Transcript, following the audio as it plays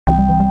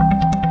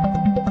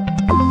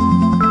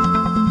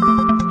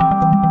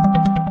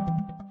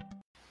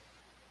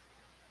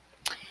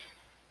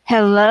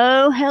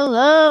Hello,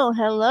 hello,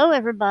 hello,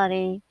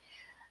 everybody.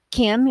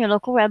 Kim, your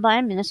local rabbi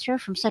and minister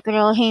from Sacred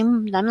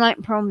Elohim Limelight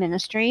and Pearl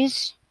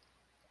Ministries.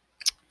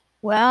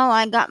 Well,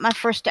 I got my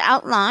first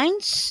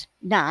outlines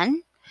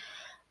done.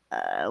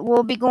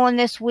 We'll be going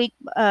this week,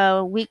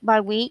 week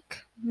by week,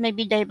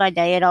 maybe day by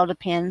day. It all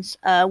depends.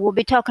 We'll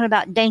be talking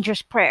about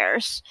dangerous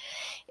prayers.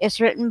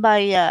 It's written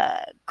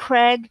by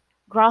Craig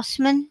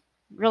Grossman.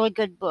 Really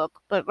good book.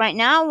 But right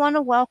now, I want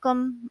to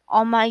welcome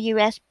all my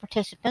U.S.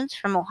 participants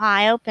from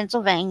Ohio,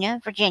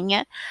 Pennsylvania,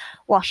 Virginia,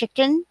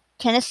 Washington,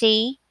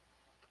 Tennessee,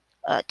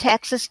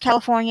 Texas,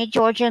 California,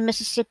 Georgia,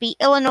 Mississippi,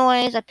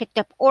 Illinois. I picked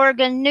up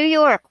Oregon, New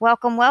York.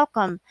 Welcome,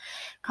 welcome.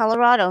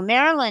 Colorado,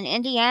 Maryland,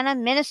 Indiana,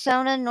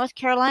 Minnesota, North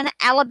Carolina,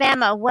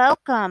 Alabama.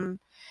 Welcome.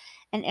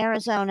 And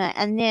Arizona.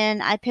 And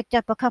then I picked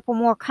up a couple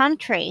more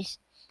countries: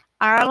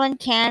 Ireland,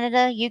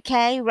 Canada,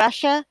 UK,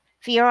 Russia,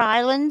 Faroe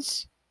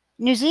Islands,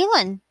 New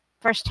Zealand.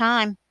 First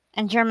time.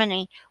 And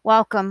Germany.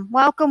 Welcome,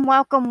 welcome,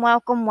 welcome,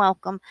 welcome,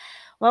 welcome.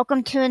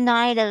 Welcome to a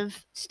night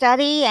of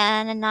study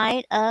and a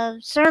night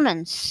of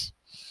sermons.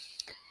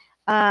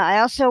 I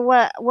also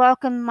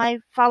welcome my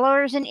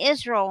followers in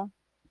Israel.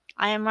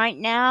 I am right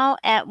now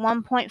at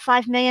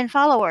 1.5 million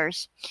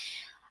followers.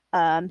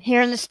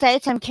 Here in the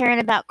States, I'm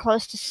carrying about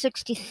close to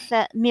 60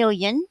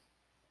 million.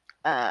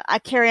 I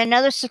carry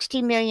another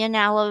 60 million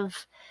out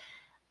of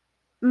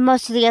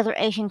most of the other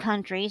Asian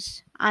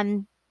countries.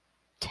 I'm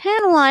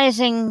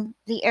tantalizing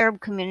the Arab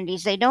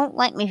communities. They don't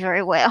like me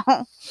very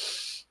well,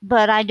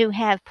 but I do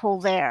have pull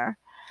there.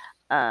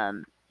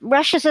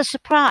 Russia's a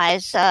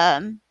surprise.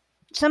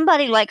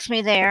 Somebody likes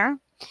me there.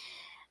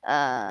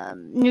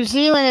 New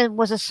Zealand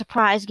was a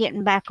surprise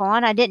getting back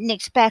on. I didn't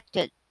expect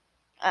it.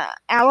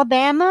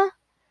 Alabama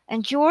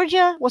and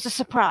Georgia was a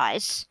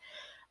surprise.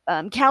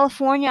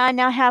 California, I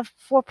now have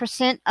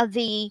 4% of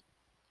the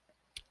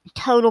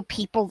total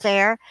people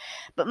there,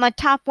 but my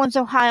top one's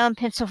Ohio and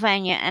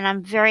Pennsylvania, and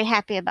I'm very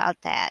happy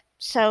about that.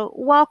 So,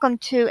 welcome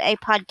to a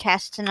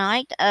podcast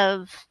tonight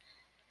of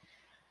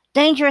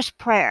dangerous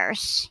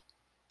prayers.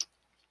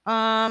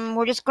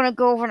 We're just going to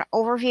go over an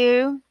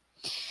overview.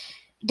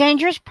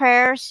 Dangerous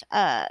prayers,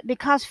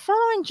 because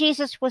following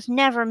Jesus was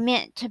never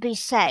meant to be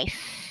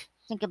safe.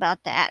 Think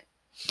about that.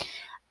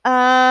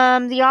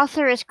 The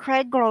author is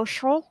Craig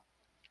Groeschel.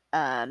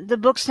 The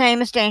book's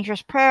name is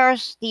Dangerous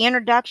Prayers. The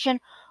introduction: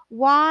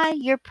 why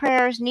your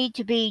prayers need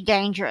to be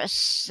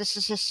dangerous. This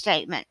is his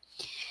statement.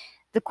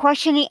 The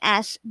question he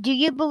asks: do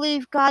you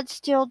believe God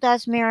still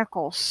does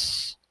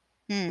miracles?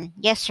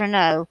 Yes or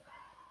no?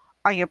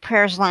 Are your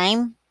prayers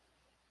lame?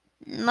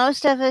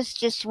 Most of us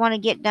just want to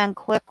get done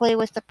quickly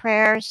with the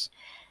prayers.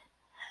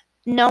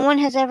 No one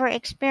has ever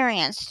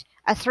experienced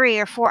a 3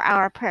 or 4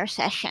 hour prayer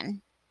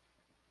session.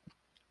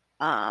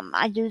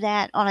 I do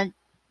that on a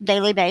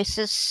daily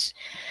basis.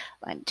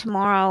 Like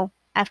tomorrow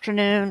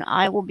afternoon,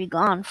 I will be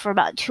gone for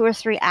about 2 or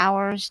 3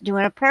 hours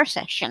doing a prayer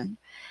session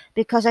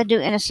because I do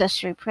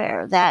intercessory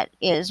prayer. That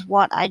is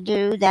what I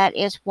do. That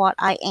is what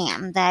I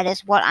am. That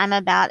is what I'm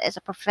about as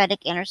a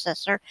prophetic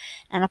intercessor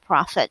and a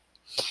prophet.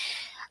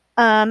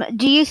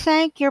 Do you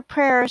think your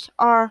prayers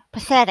are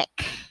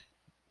pathetic?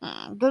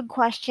 Good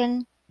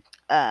question.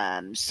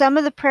 Some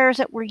of the prayers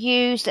that were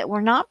used that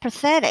were not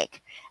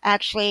pathetic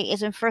actually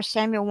is in 1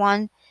 Samuel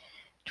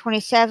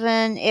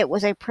 1:27. It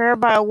was a prayer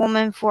by a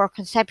woman for a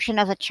conception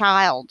of a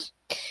child.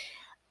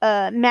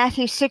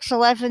 Matthew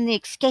 6:11, the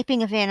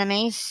escaping of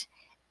enemies.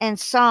 And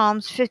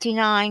Psalms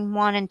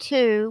 59:1 and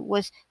 2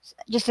 was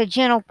just a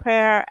gentle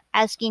prayer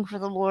asking for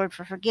the Lord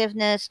for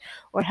forgiveness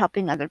or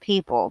helping other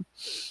people.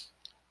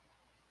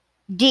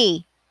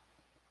 D,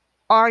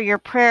 are your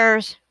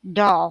prayers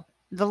dull?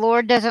 The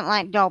Lord doesn't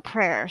like dull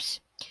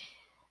prayers.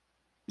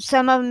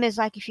 Some of them is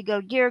like if you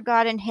go, dear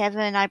God in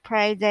heaven, I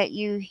pray that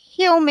you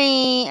heal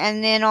me.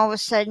 And then all of a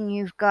sudden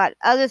you've got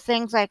other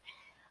things like,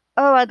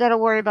 oh, I got to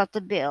worry about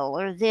the bill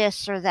or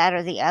this or that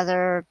or the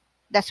other.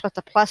 That's what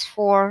the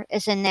 +4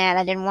 is in that.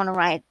 I didn't want to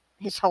write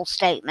his whole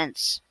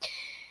statements.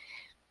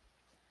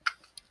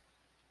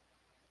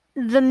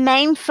 The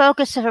main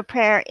focus of a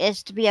prayer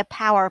is to be a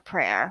power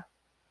prayer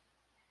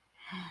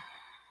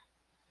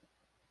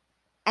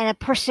and a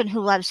person who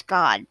loves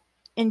God.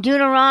 In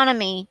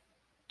Deuteronomy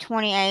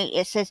 28,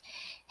 it says,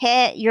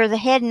 you're the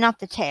head, not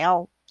the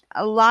tail.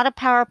 A lot of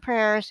power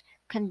prayers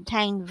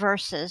contain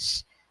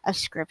verses of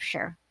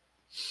scripture.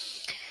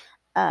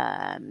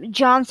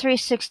 John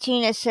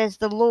 3:16, it says,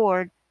 the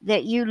Lord,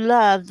 that you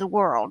love the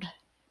world.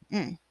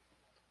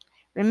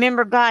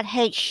 Remember, God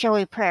hates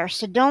showy prayers,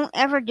 so don't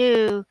ever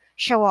do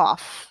show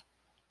off.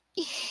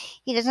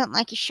 He doesn't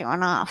like you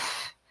showing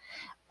off.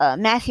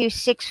 Matthew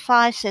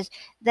 6:5 says,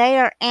 they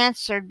are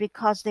answered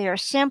because they are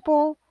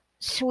simple,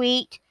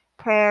 sweet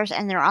prayers,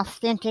 and they're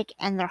authentic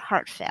and they're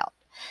heartfelt.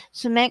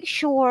 So make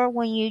sure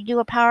when you do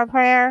a power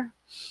prayer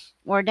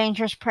or a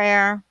dangerous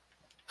prayer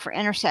for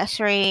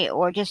intercessory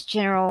or just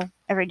general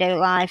everyday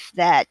life,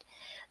 that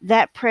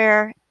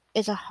prayer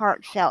is a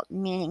heartfelt,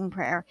 meaning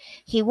prayer.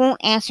 He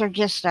won't answer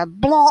just a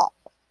blah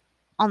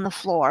on the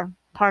floor.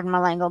 Pardon my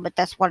lingo, but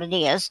that's what it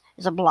is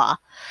a blah.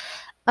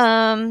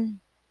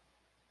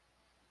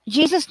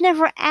 Jesus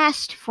never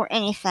asked for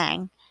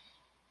anything.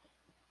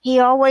 He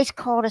always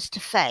called us to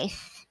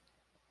faith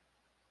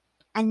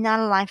and not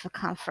a life of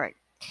comfort.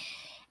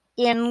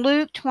 In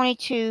Luke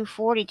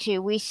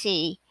 22:42, we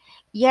see,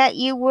 "Yet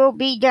you will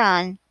be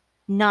done,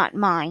 not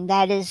mine."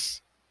 That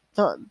is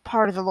the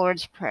part of the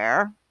Lord's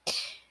Prayer.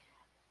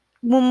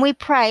 When we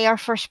pray our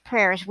first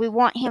prayers, we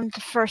want Him to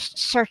first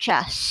search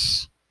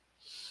us,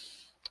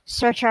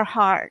 search our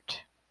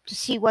heart, to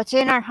see what's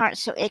in our heart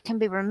so it can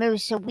be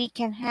removed so we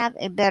can have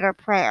a better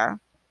prayer.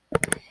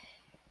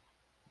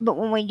 But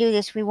when we do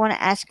this, we want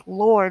to ask,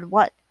 Lord,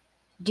 what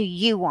do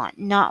you want,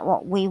 not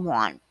what we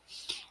want.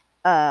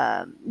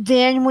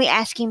 Then we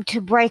ask Him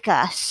to break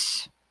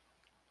us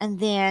and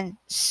then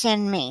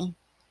send me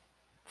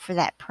for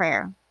that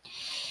prayer.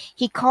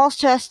 He calls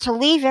to us to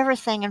leave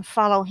everything and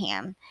follow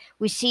Him.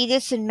 We see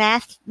this in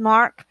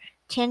Mark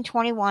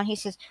 10:21. He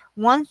says,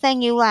 "One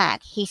thing you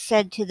lack," He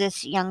said to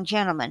this young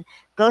gentleman,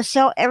 "go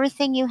sell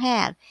everything you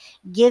have,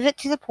 give it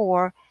to the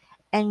poor,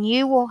 and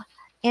you will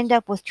end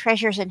up with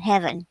treasures in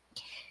heaven.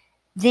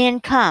 Then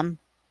come,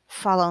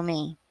 follow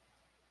me."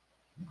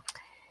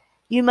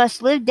 You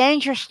must live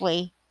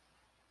dangerously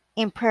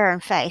in prayer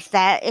and faith.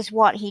 That is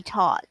what He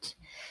taught.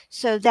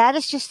 So that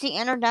is just the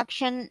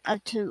introduction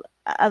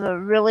of a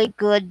really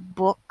good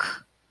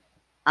book.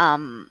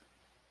 And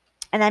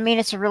I mean,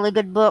 it's a really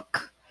good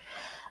book.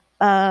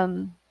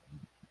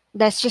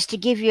 That's just to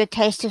give you a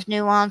taste of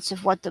nuance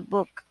of what the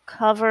book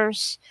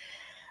covers.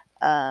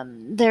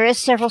 There is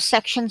several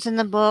sections in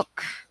the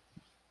book.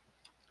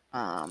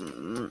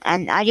 And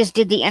I just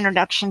did the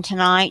introduction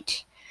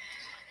tonight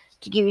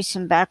to give you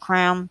some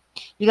background.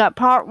 You got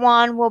part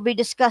 1, we'll be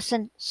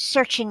discussing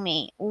searching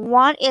me.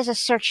 What is a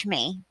search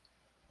me?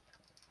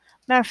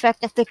 Matter of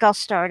fact, I think I'll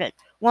start at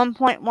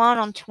 1.1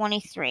 on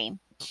 23.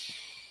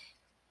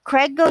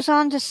 Craig goes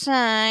on to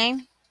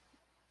say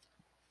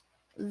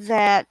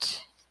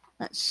that,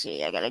 let's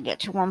see, I gotta get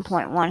to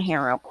 1.1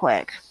 here real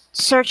quick.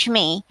 Search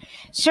me,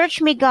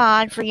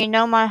 God, for you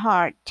know my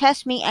heart.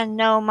 Test me and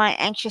know my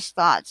anxious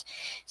thoughts.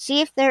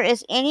 See if there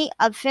is any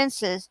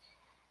offenses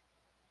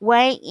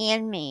way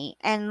in me,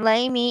 and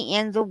lay me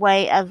in the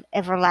way of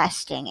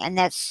everlasting. And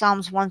that's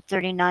Psalms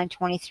 139,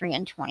 23,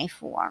 and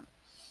 24.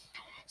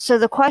 So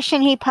the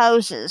question he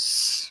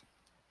poses,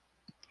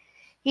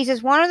 he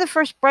says, one of the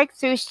first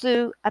breakthroughs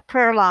through a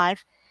prayer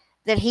life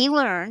that he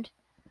learned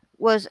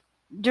was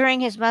during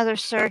his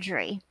mother's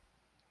surgery.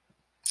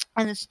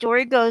 And the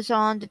story goes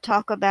on to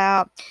talk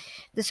about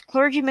this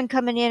clergyman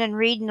coming in and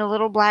reading the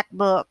little black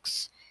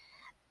books.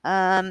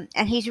 And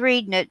he's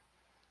reading it.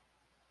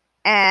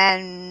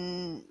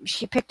 And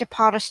she picked a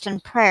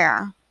Protestant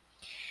prayer.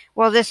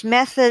 Well, this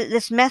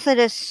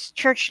Methodist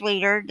church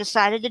leader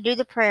decided to do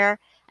the prayer,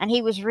 and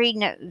he was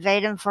reading it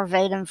verbatim for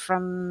verbatim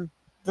from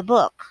the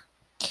book.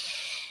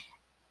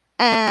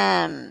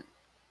 And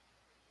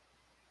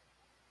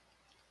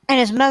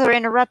his mother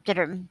interrupted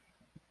him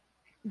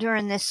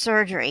during this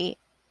surgery,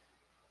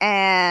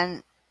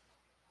 and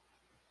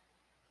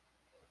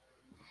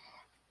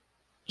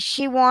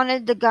she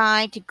wanted the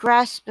guy to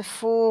grasp the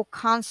full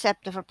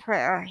concept of a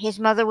prayer. His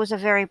mother was a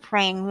very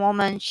praying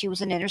woman. She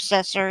was an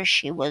intercessor.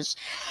 She was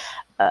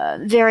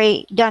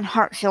very done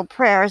heartfelt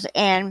prayers.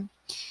 And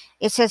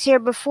it says here,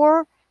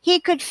 before he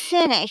could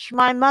finish,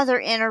 my mother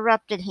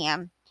interrupted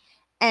him.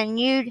 And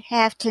you'd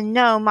have to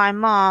know my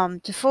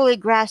mom to fully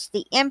grasp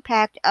the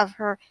impact of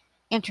her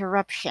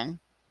interruption.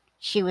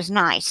 She was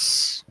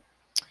nice.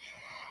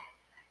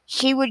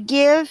 She would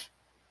give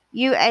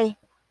you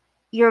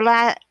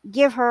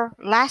give her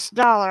last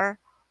dollar,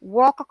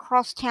 walk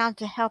across town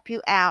to help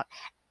you out,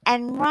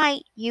 and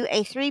write you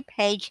a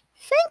 3-page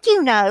thank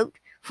you note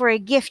for a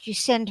gift you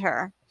send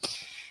her.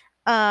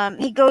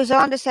 He goes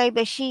on to say,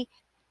 but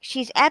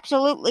she's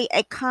absolutely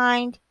a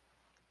kind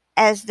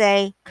as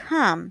they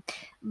come,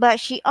 but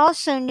she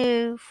also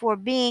knew for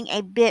being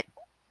a bit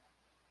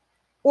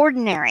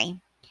ordinary.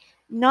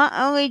 Not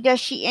only does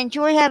she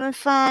enjoy having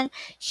fun,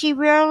 she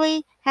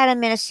rarely had a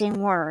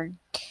menacing word.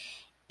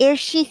 If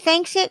she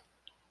thinks it,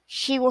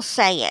 she will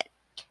say it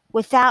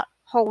without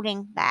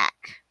holding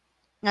back.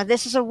 Now,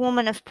 this is a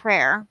woman of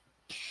prayer.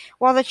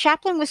 While the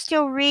chaplain was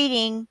still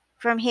reading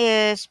from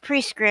his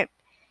prescript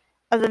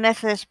of the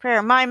Methodist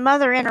prayer, my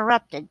mother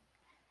interrupted,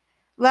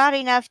 loud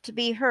enough to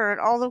be heard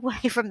all the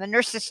way from the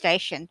nurse's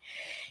station.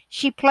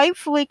 She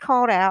playfully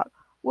called out,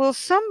 will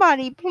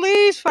somebody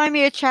please find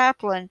me a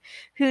chaplain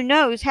who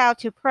knows how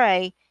to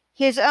pray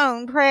his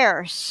own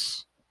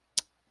prayers?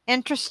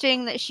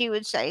 Interesting that she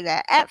would say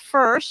that. At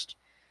first,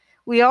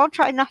 we all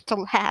tried not to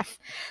laugh,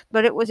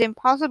 but it was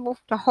impossible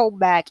to hold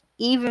back.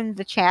 Even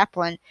the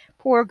chaplain,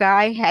 poor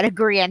guy, had a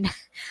grin.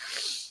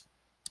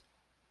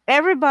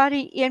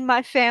 Everybody in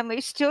my family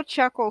still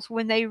chuckles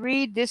when they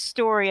read this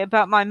story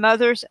about my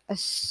mother's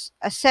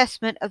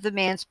assessment of the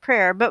man's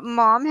prayer, but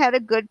Mom had a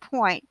good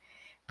point.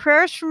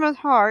 Prayers from the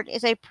heart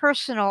is a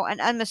personal and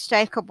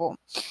unmistakable.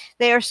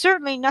 There is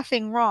certainly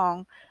nothing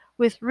wrong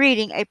with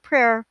reading a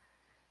prayer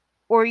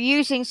or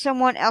using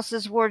someone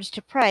else's words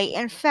to pray.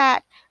 In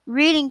fact,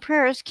 reading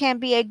prayers can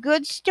be a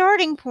good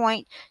starting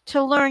point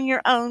to learn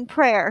your own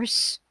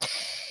prayers.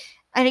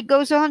 And it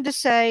goes on to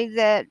say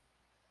that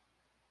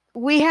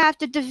we have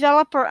to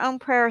develop our own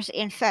prayers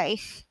in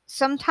faith.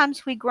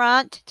 Sometimes we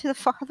grunt to the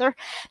Father,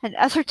 and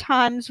other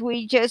times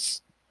we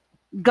just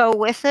go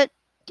with it.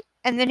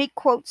 And then he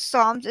quotes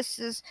Psalms.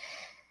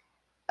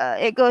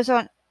 It goes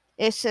on,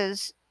 it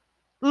says,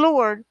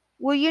 Lord,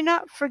 will you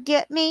not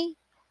forget me?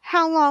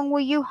 How long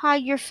will you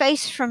hide your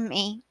face from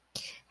me?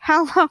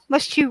 How long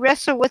must you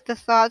wrestle with the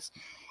thoughts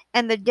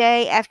and the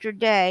day after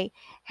day,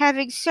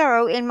 having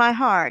sorrow in my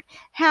heart?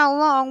 How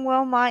long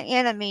will my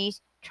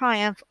enemies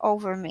triumph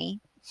over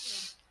me?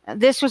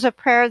 This was a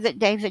prayer that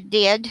David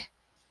did,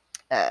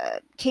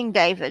 King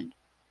David,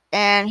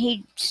 and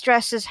he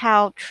stresses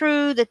how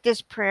true that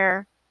this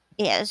prayer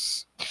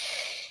is.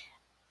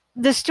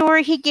 The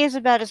story he gives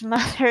about his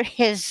mother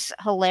is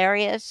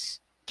hilarious.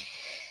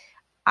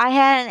 I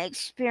had an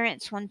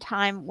experience one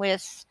time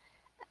with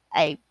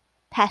a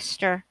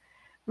pastor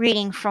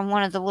reading from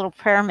one of the little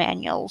prayer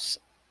manuals,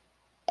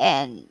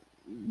 and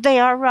they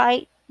are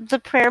right. The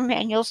prayer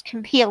manuals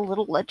can be a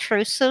little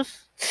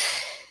intrusive.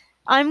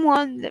 I'm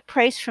one that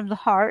prays from the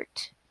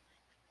heart,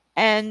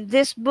 and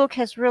this book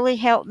has really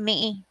helped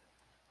me,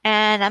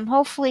 and I'm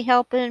hopefully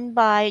helping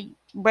by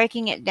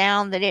breaking it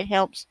down that it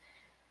helps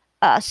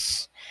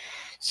us.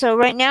 So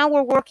right now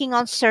we're working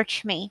on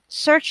Search Me.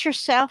 Search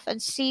yourself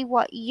and see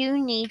what you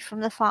need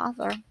from the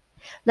Father.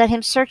 Let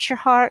him search your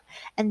heart,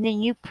 and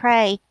then you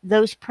pray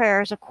those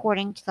prayers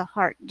according to the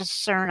heart.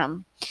 Discern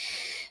them.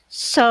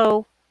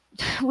 So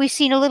we've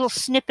seen a little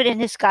snippet in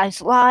this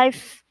guy's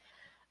life,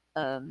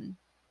 and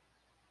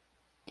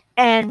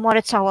what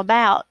it's all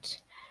about.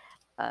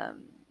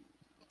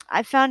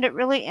 I found it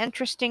really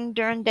interesting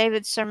during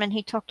David's sermon.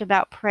 He talked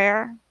about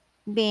prayer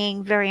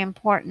being very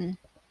important.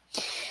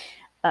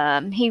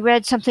 He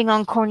read something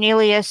on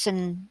Cornelius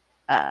and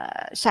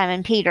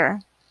Simon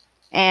Peter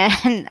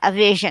and a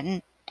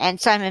vision,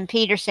 and Simon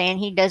Peter saying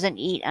he doesn't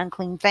eat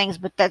unclean things,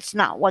 but that's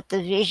not what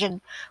the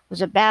vision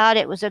was about.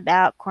 It was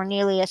about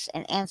Cornelius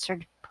and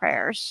answered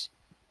prayers.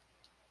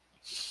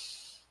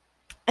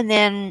 And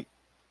then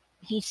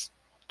he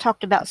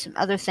talked about some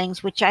other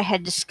things which I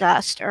had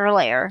discussed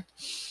earlier.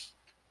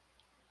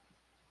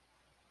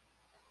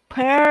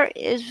 Prayer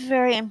is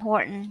very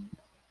important.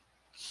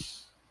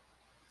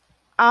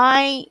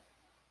 I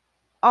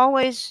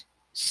always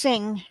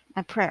sing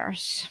my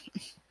prayers.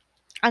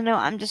 I know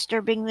I'm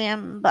disturbing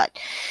them, but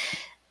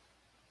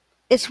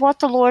it's what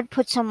the Lord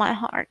puts on my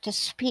heart to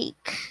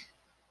speak,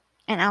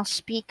 and I'll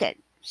speak it.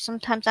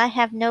 Sometimes I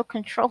have no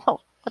control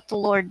of what the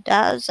Lord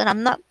does, and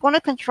I'm not going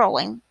to control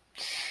him,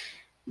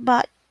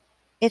 but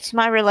it's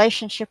my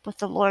relationship with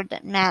the Lord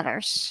that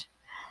matters.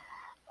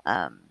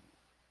 I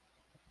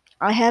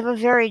have a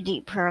very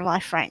deep prayer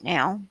life right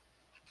now.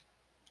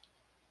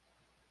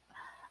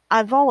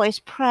 I've always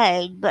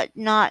prayed, but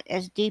not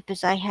as deep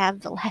as I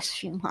have the last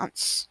few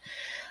months.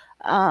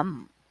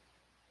 My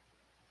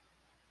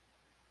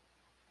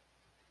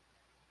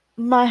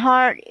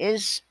heart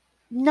is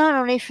not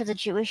only for the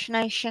Jewish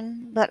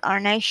nation, but our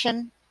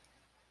nation,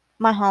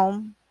 my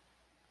home.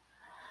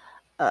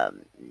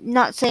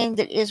 Not saying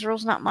that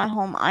Israel's not my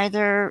home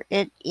either.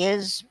 It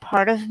is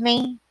part of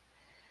me,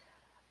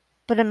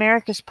 but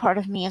America's part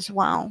of me as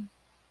well.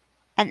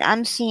 And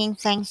I'm seeing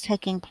things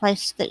taking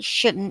place that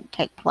shouldn't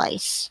take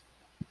place.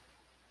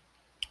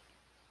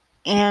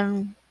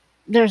 And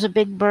there's a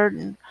big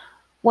burden.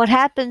 What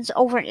happens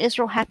over in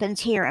Israel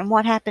happens here, and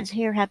what happens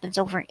here happens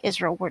over in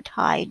Israel. We're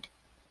tied.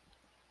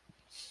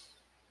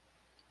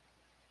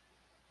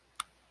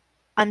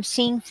 I'm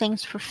seeing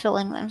things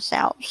fulfilling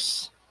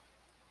themselves.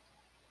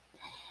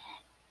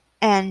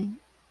 And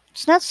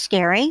it's not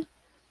scary.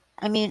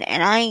 I mean,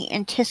 and I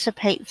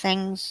anticipate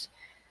things.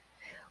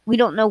 We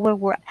don't know where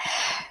we're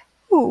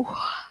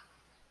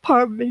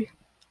pardon me,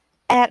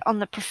 at on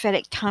the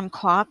prophetic time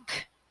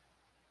clock,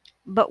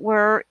 but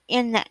we're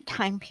in that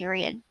time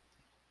period.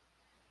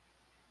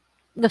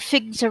 The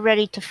figs are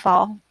ready to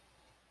fall.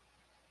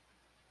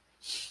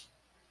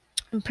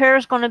 And prayer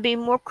is going to be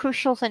more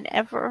crucial than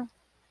ever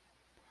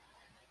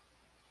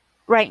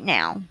right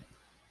now,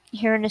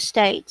 here in the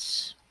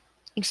States,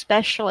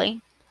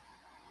 especially.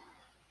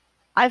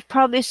 I've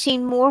probably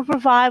seen more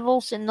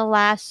revivals in the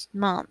last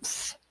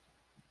month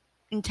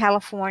in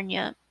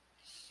California.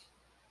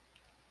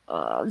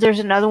 There's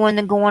another one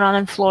that's going on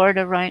in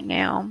Florida right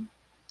now.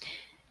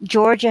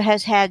 Georgia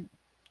has had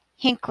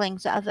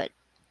hinklings of it,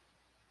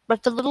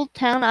 but the little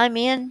town I'm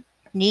in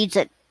needs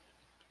it,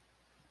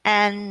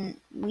 and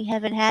we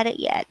haven't had it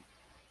yet.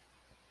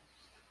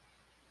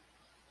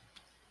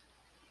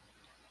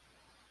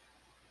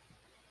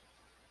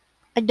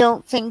 I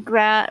don't think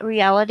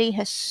reality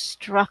has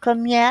struck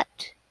them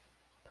yet,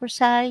 per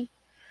se,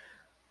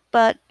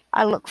 but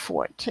I look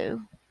for it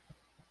to.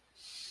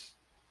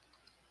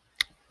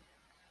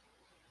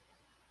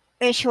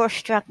 It sure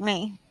struck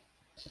me,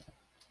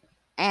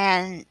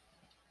 and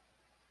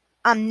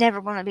I'm never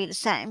going to be the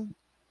same.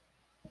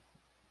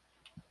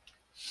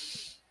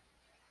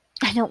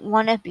 I don't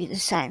want to be the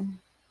same.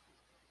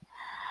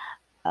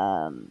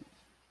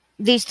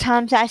 These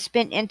times I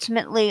spend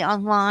intimately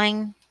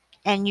online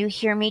and you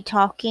hear me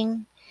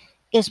talking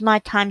is my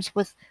times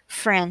with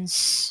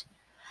friends.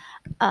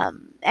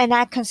 And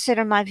I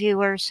consider my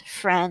viewers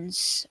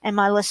friends and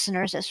my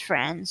listeners as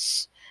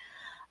friends.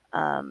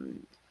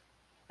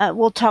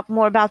 We'll talk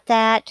more about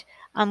that.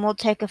 We'll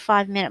take a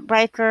 5-minute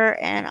breaker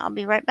and I'll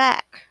be right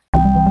back.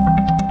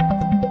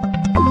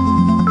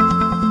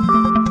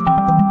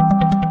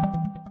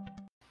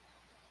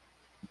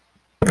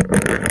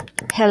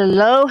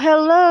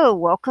 Hello.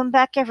 Welcome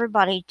back,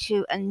 everybody,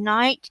 to a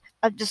night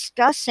of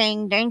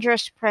discussing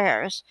dangerous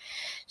prayers.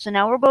 So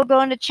now we're going to go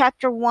into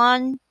chapter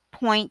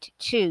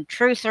 1.2,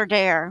 Truth or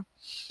Dare.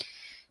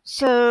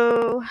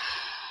 So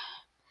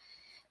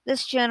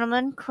this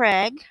gentleman,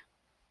 Craig,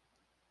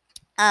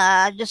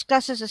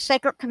 discusses the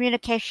sacred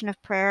communication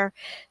of prayer,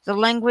 the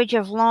language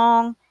of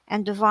long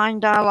and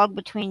divine dialogue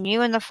between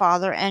you and the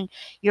Father and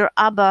your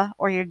Abba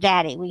or your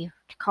Daddy. We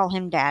call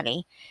him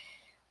Daddy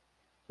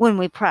when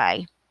we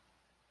pray.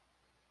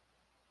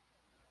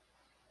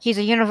 He's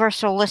a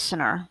universal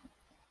listener,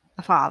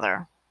 the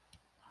Father.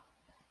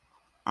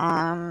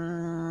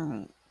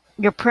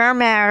 Your prayer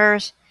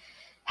matters.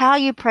 How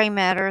you pray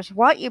matters.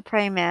 What you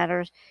pray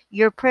matters.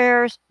 Your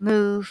prayers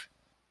move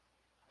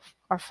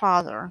our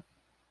Father.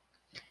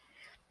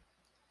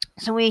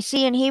 So we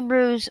see in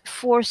Hebrews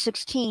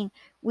 4:16,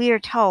 we are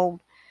told,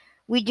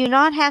 we do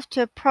not have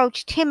to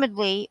approach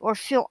timidly or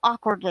feel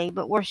awkwardly,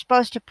 but we're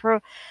supposed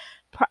to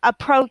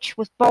approach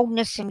with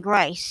boldness and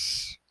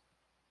grace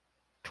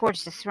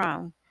towards the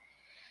throne.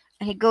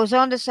 And he goes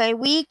on to say,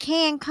 we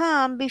can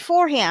come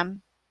before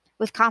him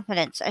with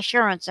confidence,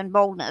 assurance, and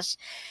boldness,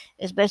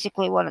 is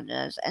basically what it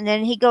is. And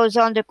then he goes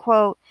on to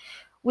quote,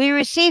 we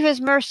receive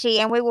his mercy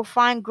and we will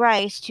find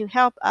grace to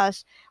help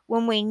us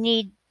when we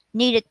need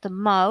it the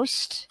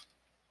most.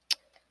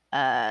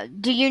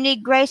 Do you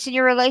need grace in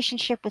your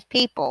relationship with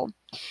people?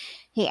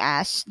 He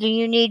asks. Do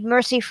you need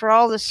mercy for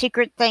all the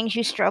secret things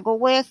you struggle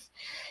with?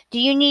 Do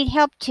you need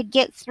help to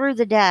get through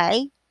the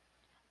day?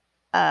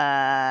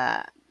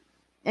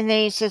 And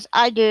then he says,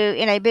 I do,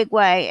 in a big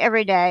way,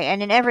 every day,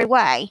 and in every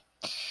way.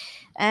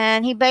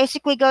 And he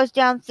basically goes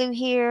down through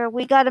here.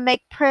 We got to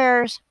make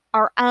prayers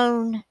our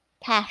own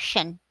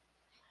passion.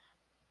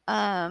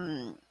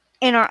 In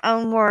our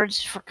own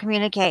words for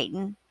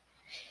communicating.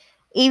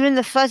 Even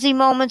the fuzzy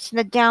moments and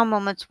the down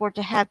moments were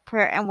to have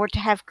prayer and we're to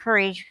have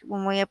courage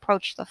when we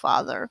approach the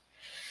Father.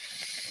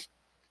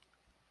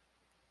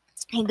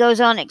 He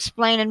goes on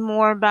explaining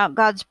more about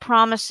God's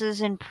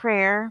promises in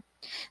prayer.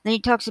 Then he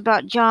talks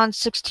about John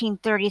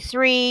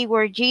 16:33,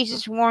 where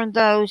Jesus warned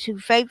those who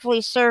faithfully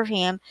serve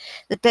him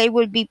that they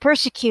would be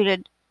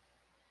persecuted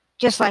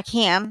just like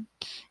him.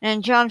 And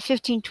in John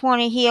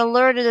 15:20, he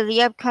alerted of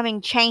the upcoming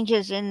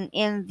changes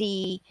in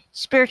the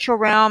spiritual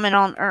realm and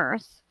on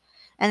earth,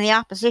 and the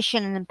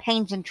opposition and the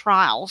pains and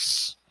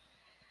trials.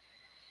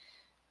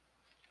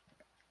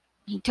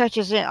 He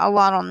touches it a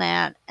lot on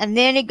that. And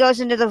then he goes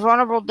into the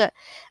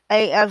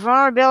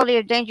vulnerability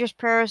of dangerous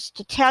prayers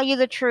to tell you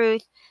the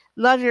truth,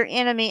 love your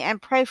enemy,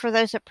 and pray for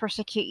those that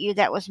persecute you.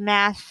 That was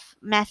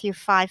Matthew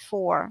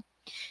 5:4.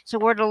 So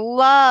we're to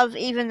love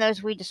even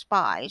those we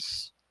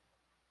despise.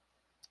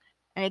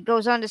 And it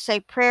goes on to say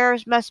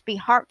prayers must be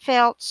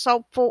heartfelt,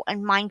 soulful,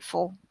 and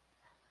mindful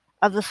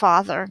of the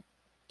Father.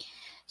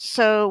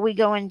 So we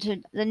go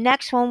into the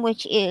next one,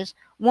 which is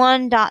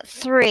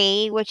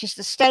 1.3, which is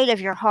the state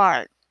of your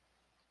heart.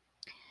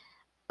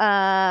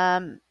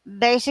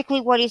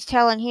 Basically what he's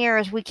telling here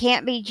is we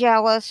can't be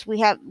jealous.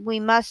 We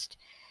must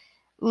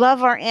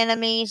love our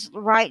enemies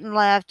right and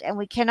left, and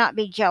we cannot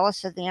be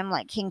jealous of them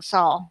like King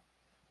Saul.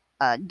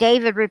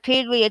 David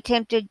repeatedly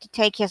attempted to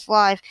take his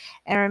life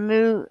and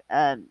remove,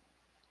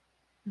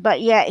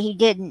 but yet he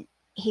didn't.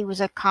 He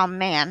was a calm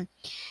man.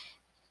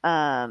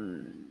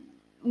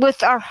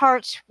 With our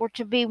hearts, we're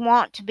to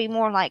want to be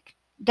more like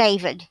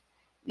David.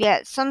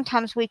 Yet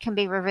sometimes we can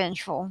be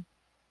revengeful.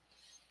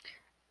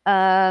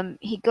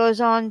 He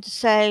goes on to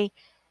say,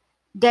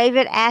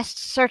 David asked,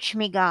 search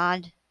me,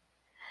 God.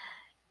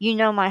 You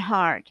know my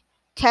heart.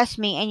 Test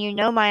me, and you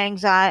know my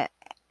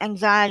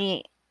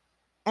anxiety,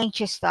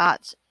 anxious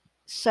thoughts.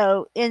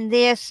 So in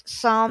this,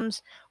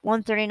 Psalms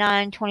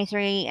 139,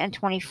 23, and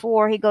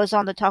 24, he goes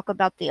on to talk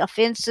about the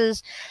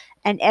offenses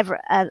and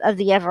of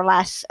the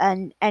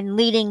everlasting, and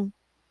leading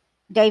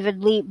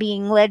David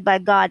being led by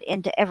God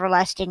into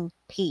everlasting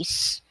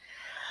peace.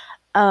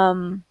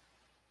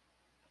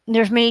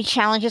 There's many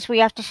challenges we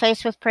have to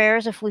face with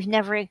prayers if we've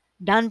never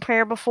done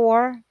prayer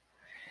before.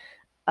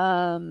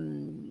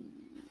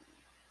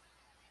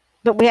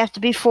 But we have to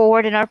be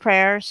forward in our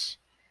prayers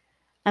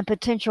and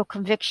potential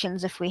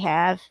convictions if we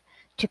have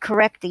to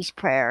correct these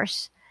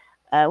prayers.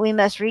 We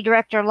must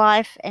redirect our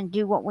life and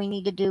do what we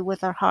need to do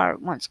with our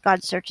heart once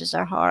God searches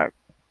our heart.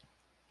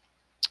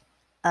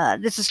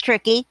 This is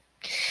tricky.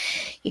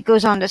 He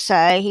goes on to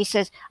say, he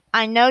says,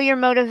 I know your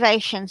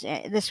motivations.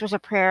 This was a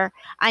prayer.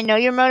 I know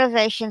your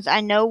motivations. I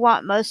know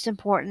what's most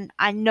important.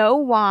 I know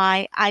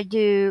why I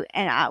do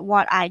and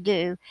what I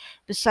do.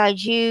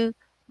 Besides you,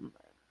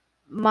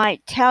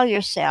 might tell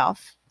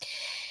yourself,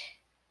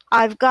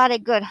 I've got a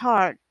good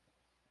heart.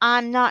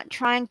 I'm not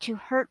trying to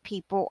hurt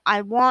people.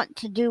 I want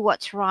to do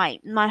what's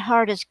right. My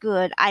heart is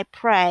good. I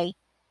pray,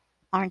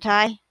 aren't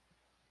I?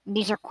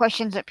 These are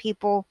questions that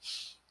people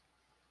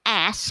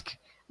ask.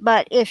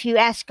 But if you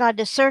ask God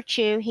to search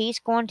you, He's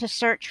going to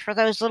search for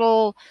those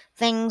little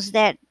things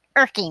that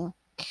irk Him.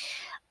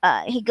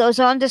 He goes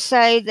on to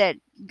say that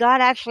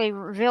God actually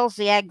reveals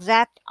the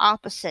exact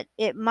opposite.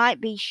 It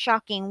might be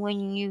shocking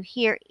when you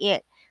hear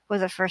it for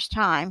the first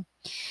time.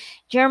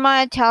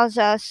 Jeremiah tells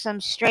us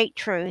some straight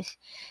truth.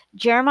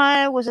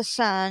 Jeremiah was a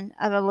son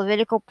of a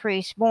Levitical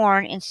priest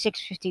born in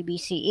 650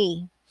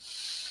 BCE.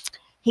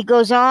 He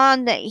goes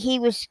on that he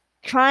was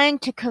trying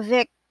to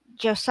convict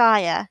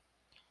Josiah.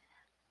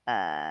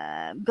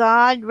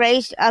 God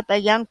raised up a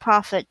young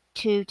prophet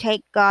to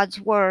take God's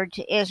word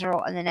to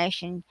Israel and the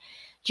nation.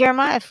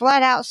 Jeremiah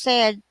flat out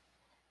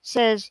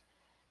says,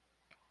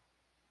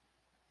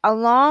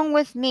 along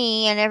with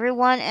me and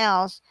everyone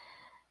else,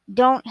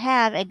 don't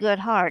have a good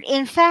heart.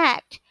 In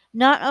fact,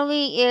 not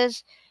only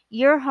is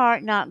your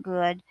heart not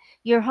good,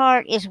 your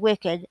heart is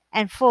wicked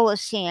and full of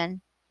sin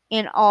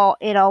in all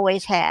it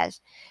always has.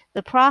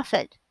 The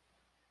prophet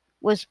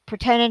was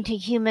pertaining to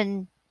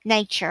human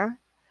nature.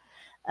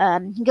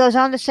 He goes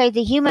on to say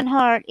the human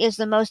heart is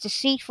the most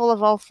deceitful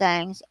of all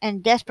things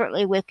and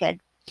desperately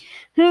wicked.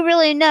 Who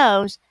really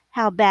knows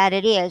how bad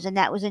it is? And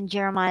that was in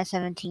Jeremiah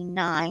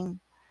 17:9.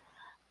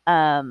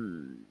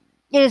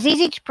 It is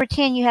easy to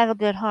pretend you have a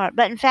good heart,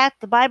 but in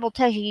fact, the Bible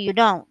tells you you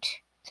don't.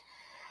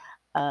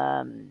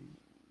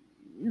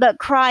 But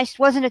Christ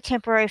wasn't a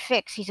temporary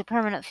fix. He's a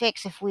permanent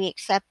fix if we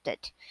accept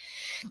it.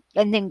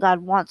 And then God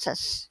wants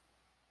us.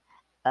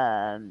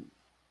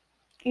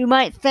 You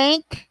might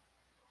think,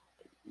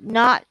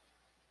 not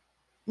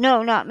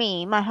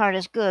me. My heart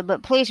is good.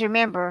 But please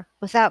remember,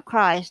 without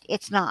Christ,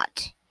 it's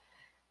not.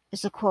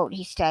 Is the quote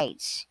he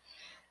states.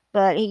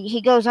 But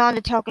he goes on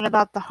to talking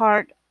about the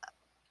heart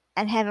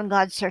and having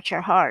God search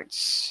our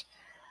hearts.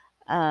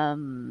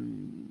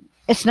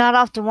 It's not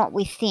often what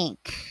we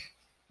think.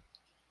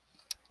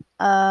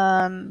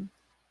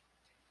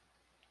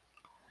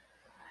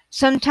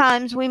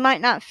 Sometimes we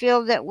might not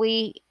feel that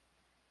we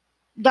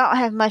don't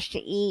have much to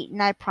eat,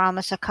 and I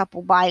promise a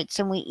couple bites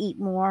and we eat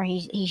more.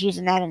 He's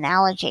using that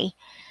analogy.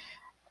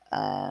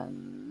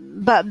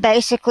 But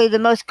basically, the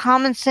most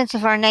common sense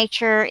of our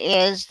nature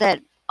is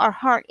that our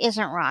heart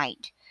isn't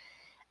right,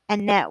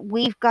 and that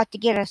we've got to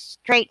get a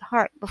straight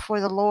heart before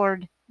the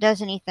Lord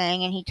does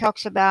anything. And he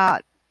talks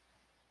about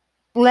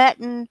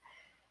letting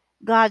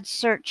God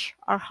search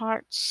our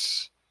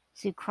hearts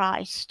through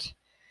Christ,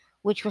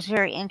 which was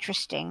very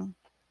interesting.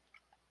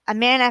 A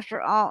man,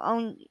 after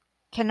all,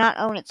 cannot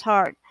own his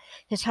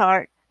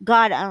heart.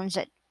 God owns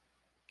it.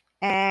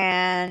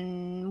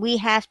 And we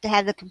have to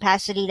have the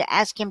capacity to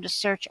ask him to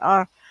search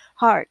our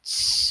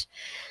hearts.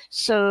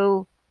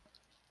 So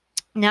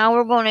now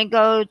we're going to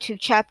go to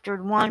chapter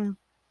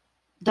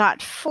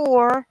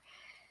 1.4,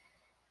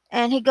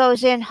 and he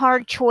goes in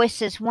hard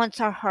choices once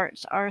our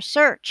hearts are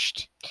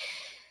searched.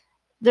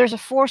 There's a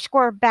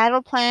 4-square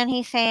battle plan,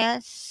 he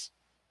says.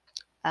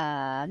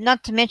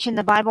 Not to mention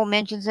the Bible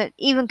mentions it,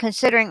 even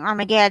considering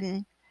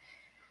Armageddon,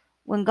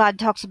 when God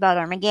talks about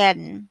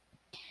Armageddon.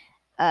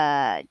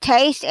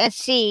 Taste and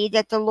see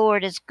that the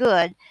Lord is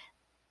good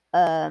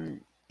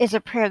is a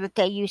prayer that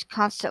they use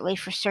constantly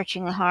for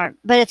searching the heart,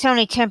 but it's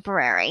only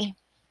temporary,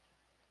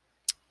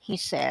 he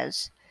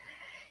says.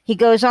 He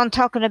goes on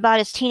talking about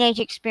his teenage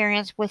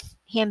experience with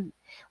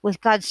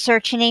God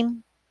searching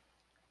him.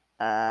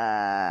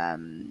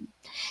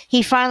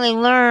 He finally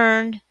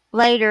learned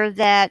later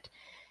that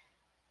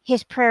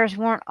his prayers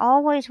weren't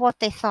always what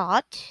they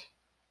thought.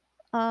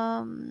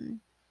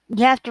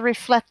 You have to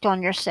reflect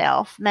on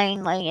yourself,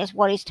 mainly, is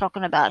what he's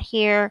talking about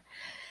here.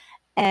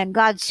 And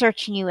God's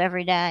searching you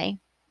every day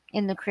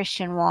in the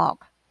Christian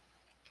walk.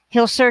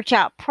 He'll search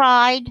out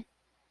pride,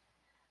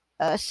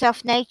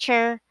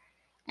 self-nature,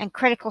 and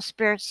critical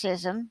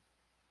spiritualism.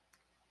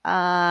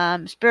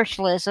 In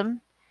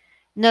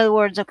other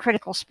words, a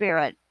critical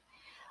spirit.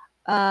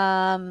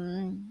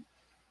 And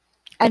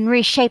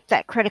reshape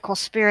that critical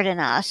spirit in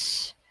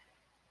us.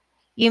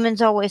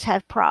 Humans always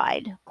have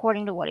pride,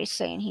 according to what he's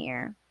saying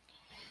here.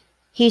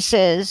 He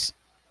says,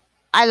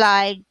 I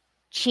lied,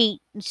 cheat,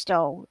 and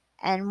stole.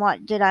 And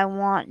what did I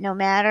want, no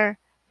matter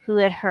who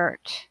it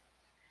hurt?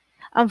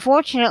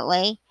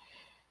 Unfortunately,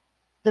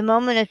 the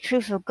moment of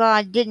truth of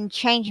God didn't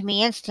change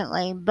me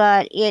instantly,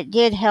 but it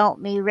did help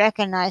me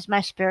recognize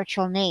my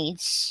spiritual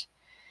needs.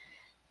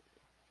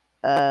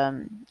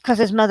 Because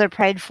his mother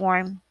prayed for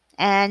him,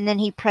 and then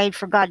he prayed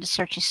for God to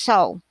search his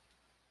soul.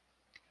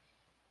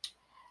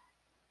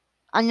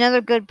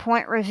 Another good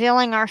point,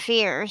 revealing our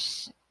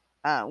fears.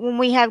 When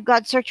we have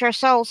God search our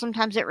soul,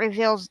 sometimes it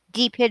reveals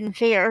deep hidden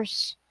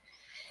fears,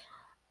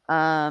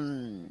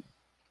 anxiety,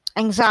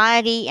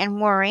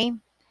 and worry.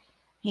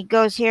 He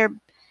goes here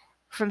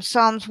from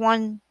Psalms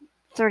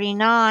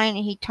 139.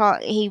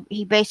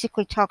 He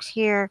basically talks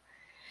here,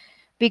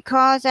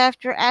 because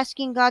after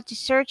asking God to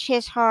search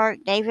his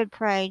heart, David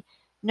prayed,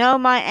 know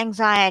my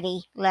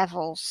anxiety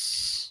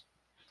levels.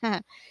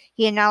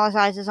 He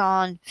analyzes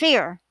on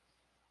fear.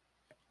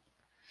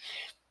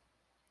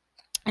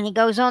 And he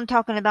goes on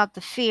talking about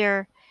the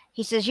fear.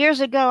 He says,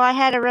 years ago, I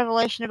had a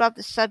revelation about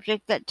the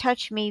subject that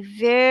touched me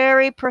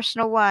very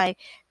personal way.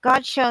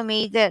 God showed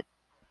me that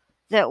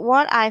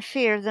what I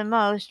fear the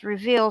most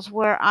reveals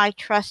where I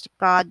trust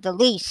God the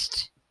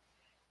least.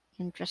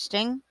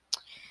 Interesting.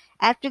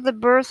 After the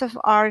birth of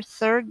our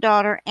third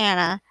daughter,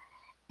 Anna,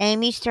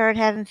 Amy started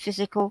having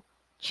physical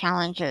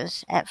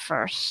challenges at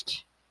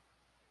first.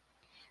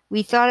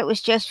 We thought it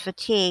was just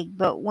fatigue,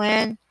 but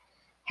when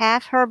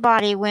half her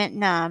body went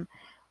numb,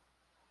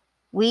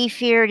 we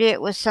feared it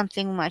was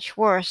something much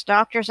worse.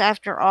 Doctors,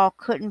 after all,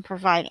 couldn't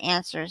provide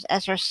answers.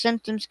 As her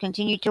symptoms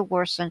continued to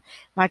worsen,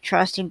 my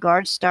trust in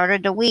God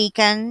started to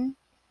weaken.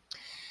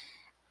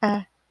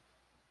 And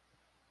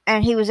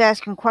he was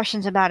asking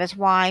questions about his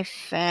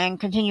wife and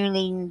continuing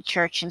leading the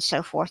church and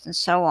so forth and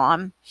so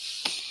on.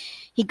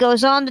 He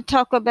goes on to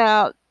talk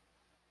about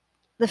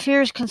the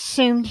fears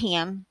consumed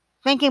him,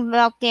 thinking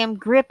about them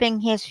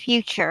gripping his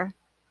future,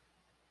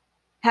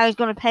 how he's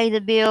going to pay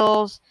the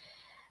bills.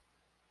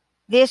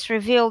 This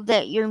revealed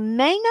that you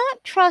may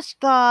not trust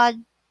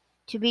God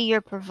to be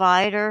your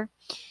provider.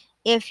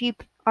 If you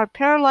are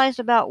paralyzed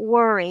about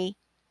worry,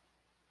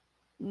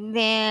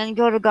 then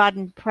go to God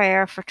in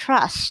prayer for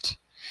trust.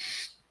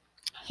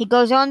 He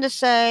goes on to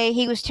say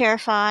he was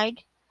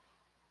terrified.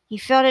 He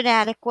felt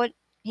inadequate.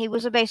 He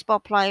was a baseball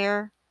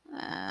player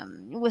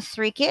with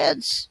 3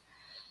 kids.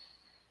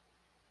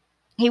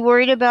 He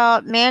worried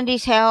about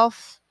Mandy's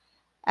health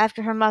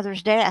after her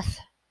mother's death,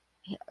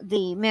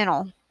 the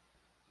mental.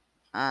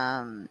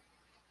 And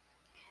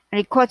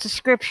he quotes a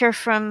scripture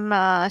from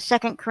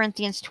 2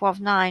 Corinthians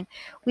 12:9.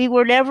 We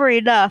were never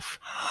enough.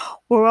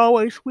 We're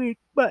always weak.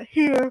 But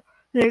here,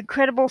 the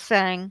incredible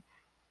thing,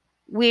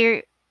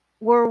 we're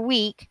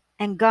weak,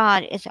 and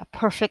God is a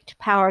perfect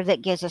power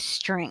that gives us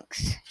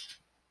strength.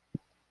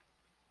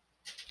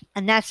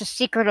 And that's the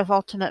secret of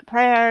ultimate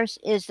prayers,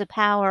 is the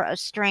power of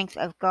strength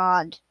of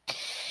God.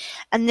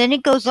 And then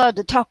it goes on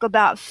to talk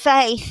about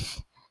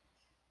faith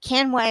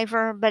can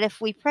waver, but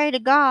if we pray to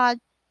God,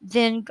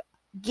 then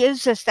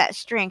gives us that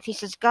strength. He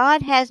says,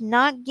 God has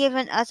not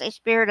given us a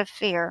spirit of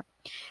fear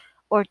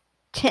or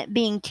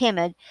being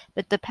timid,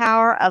 but the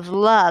power of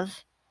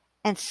love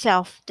and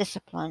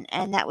self-discipline.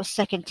 And that was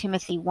 2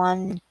 Timothy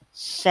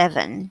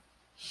 1:7.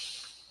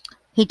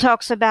 He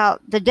talks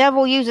about the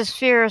devil uses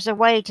fear as a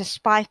way to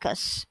spike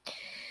us.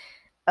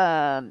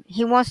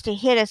 He wants to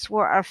hit us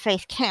where our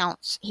faith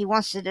counts. He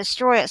wants to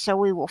destroy it so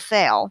we will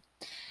fail.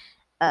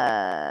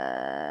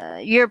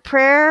 Your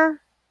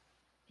prayer,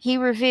 he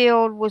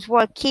revealed, was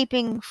what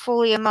keeping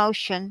fully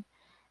emotion,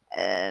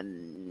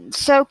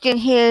 soaked in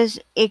his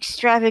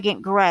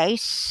extravagant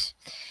grace.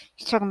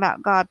 He's talking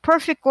about God.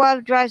 Perfect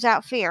love drives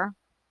out fear.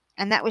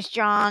 And that was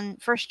 1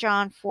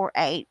 John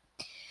 4:8.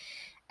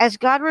 As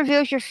God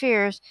reveals your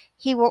fears,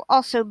 he will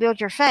also build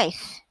your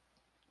faith.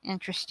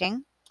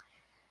 Interesting.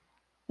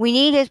 We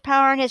need his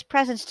power and his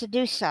presence to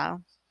do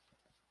so.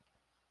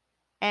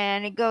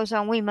 And it goes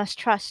on, we must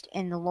trust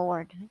in the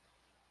Lord. And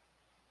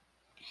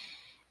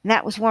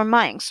that was where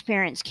my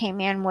experience came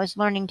in, was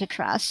learning to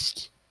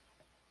trust.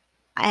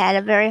 I had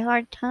a very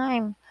hard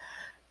time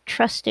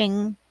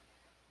trusting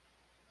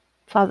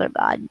Father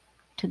God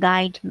to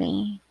guide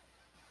me.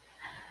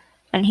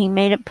 And he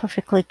made it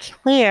perfectly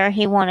clear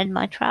he wanted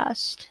my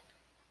trust.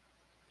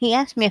 He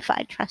asked me if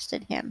I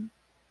trusted him.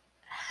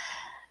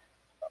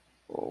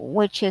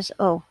 Which is,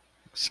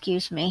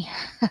 excuse me,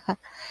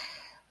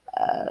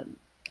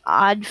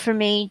 odd for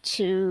me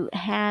to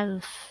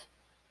have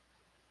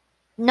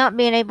not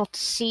being able to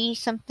see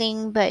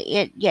something, but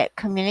it yet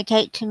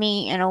communicate to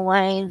me in a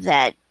way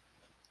that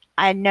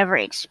I'd never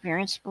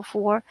experienced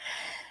before.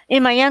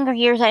 In my younger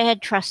years, I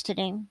had trusted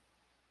him,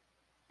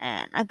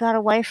 and I got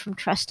away from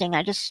trusting.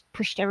 I just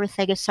pushed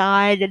everything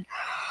aside and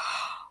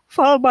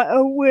followed my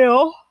own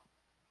will,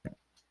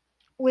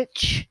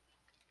 which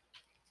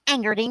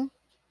angered him.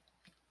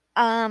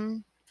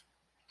 And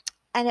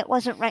it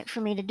wasn't right for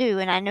me to do,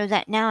 and I know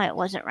that now it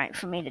wasn't right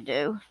for me to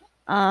do.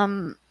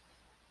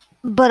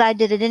 But I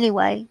did it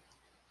anyway.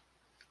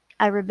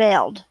 I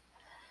rebelled.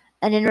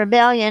 And in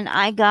rebellion,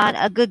 I got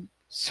a good,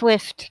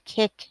 swift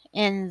kick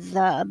in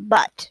the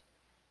butt,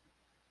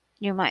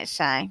 you might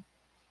say.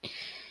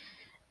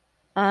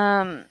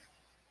 But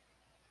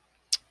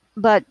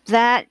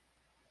that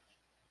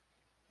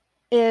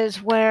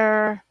is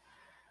where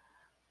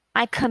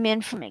I come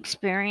in from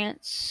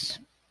experience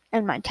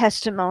and my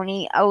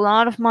testimony. A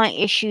lot of my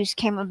issues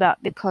came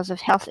about because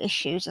of health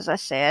issues, as I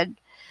said.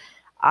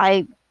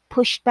 I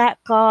pushed back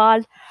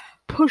God,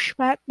 pushed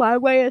back my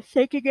way of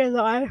thinking in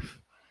life,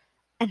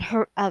 and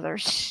hurt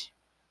others.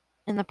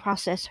 In the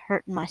process,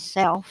 hurting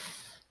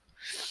myself.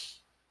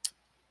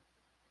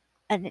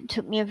 And it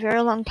took me a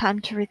very long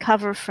time to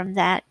recover from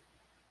that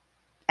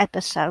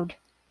episode.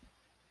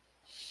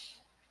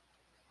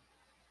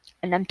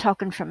 And I'm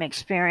talking from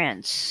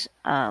experience.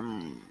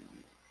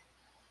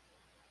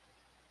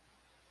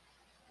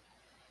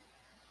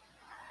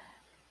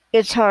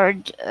 it's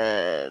hard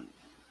to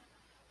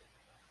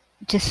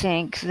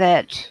think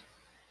that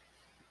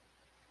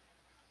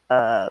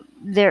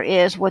there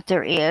is what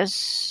there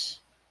is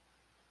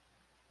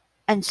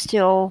and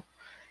still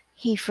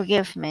he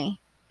forgive me.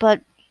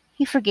 But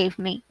he forgave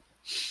me.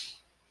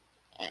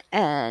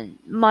 And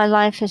my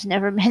life has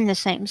never been the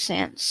same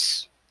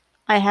since.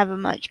 I have a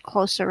much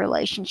closer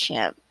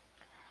relationship.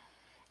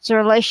 It's a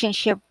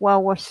relationship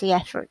well worth the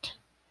effort.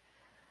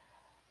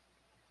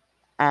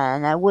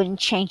 And I wouldn't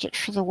change it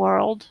for the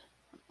world.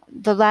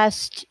 The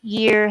last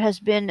year has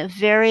been a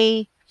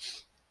very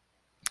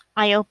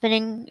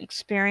eye-opening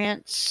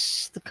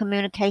experience, the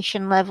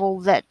communication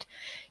level that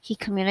he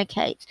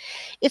communicates.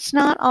 It's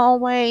not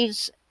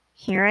always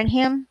hearing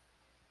him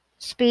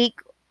speak,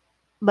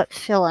 but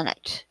feeling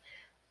it,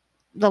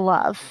 the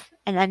love.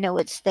 And I know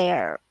it's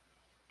there.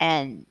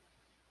 And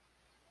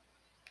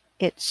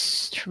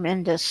it's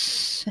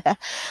tremendous.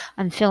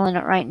 I'm feeling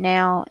it right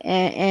now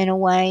in a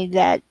way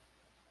that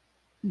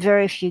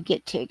very few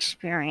get to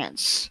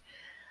experience.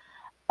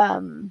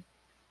 Um,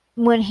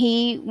 when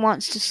he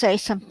wants to say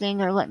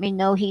something or let me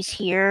know he's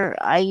here,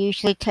 I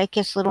usually take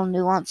his little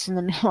nuance in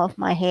the middle of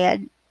my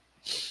head,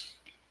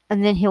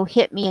 and then he'll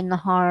hit me in the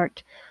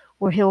heart,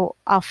 where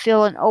I'll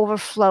feel an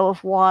overflow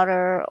of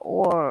water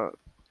or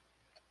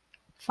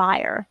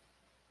fire.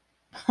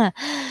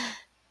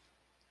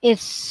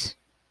 It's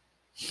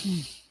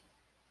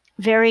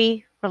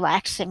very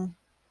relaxing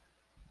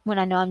when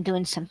I know I'm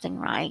doing something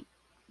right.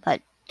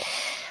 But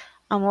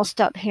I'm going to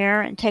stop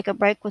here and take a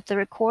break with the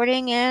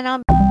recording, and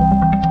I'll.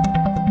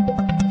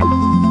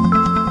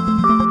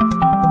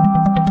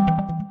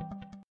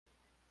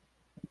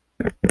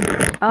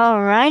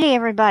 Alrighty,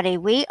 everybody,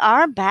 we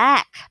are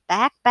back.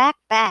 Back.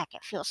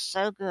 It feels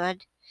so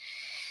good.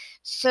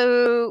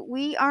 So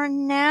we are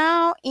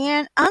now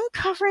in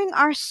uncovering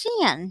our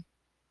sin.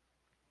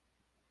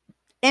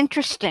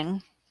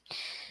 Interesting.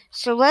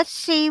 So let's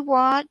see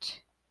what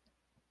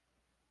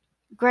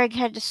Greg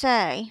had to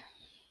say.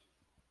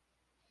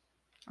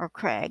 Or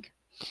Craig.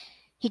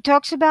 He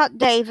talks about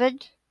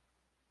David.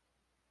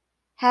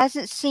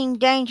 Hasn't seemed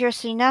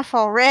dangerous enough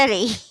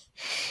already.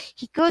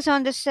 He goes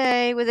on to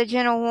say, with a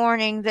gentle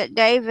warning, that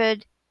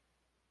David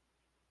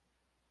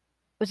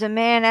was a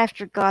man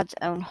after God's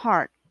own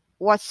heart.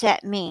 What's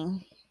that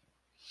mean?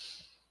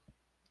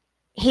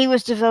 He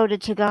was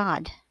devoted to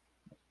God.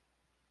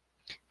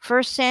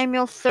 1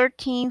 Samuel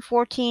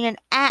 13:14 and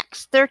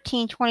Acts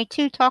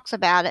 13:22 talks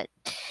about it.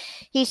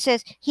 He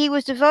says, he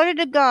was devoted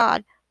to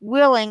God,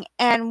 willing,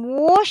 and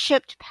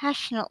worshipped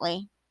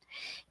passionately,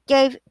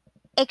 gave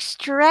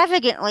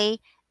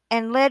extravagantly,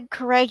 and led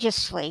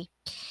courageously.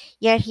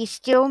 Yet he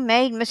still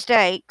made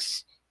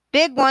mistakes,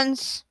 big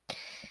ones.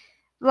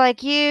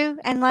 Like you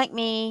and like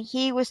me,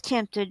 he was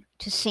tempted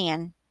to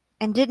sin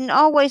and didn't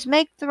always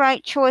make the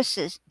right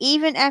choices,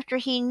 even after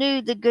he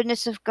knew the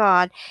goodness of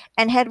God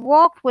and had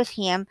walked with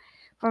him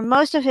for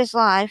most of his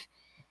life.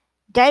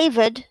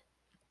 David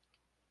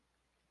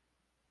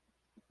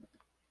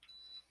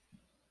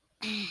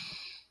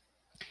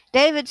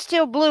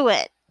still blew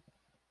it.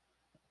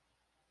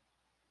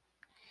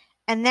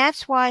 And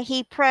that's why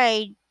he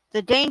prayed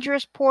the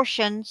dangerous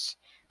potion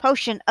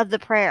of the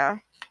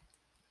prayer.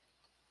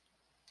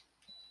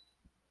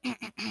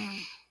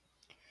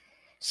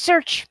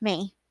 Search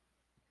me,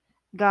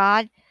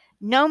 God.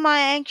 Know my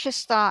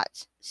anxious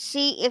thoughts.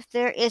 See if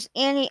there is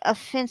any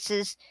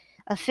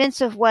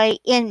offensive way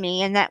in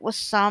me. And that was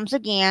Psalms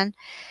again,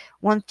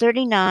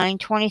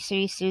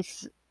 139:23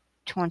 through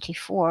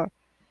 24.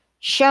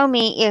 Show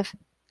me if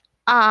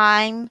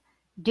I'm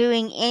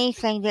doing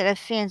anything that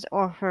offends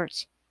or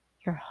hurts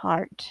your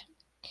heart.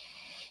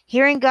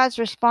 Hearing God's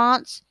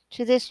response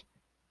to this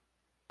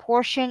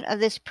portion of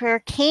this prayer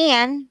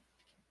can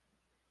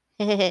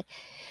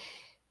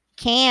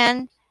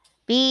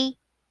be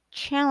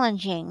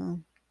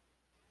challenging.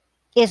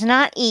 It's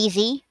not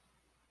easy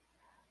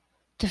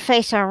to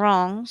face our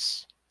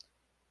wrongs,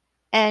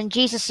 and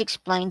Jesus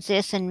explains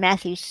this in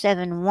Matthew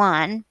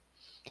 7:1.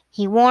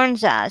 He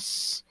warns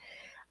us,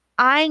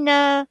 I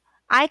know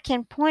I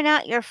can point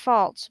out your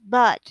faults,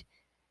 but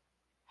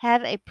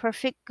have a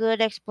perfect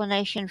good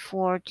explanation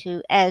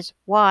as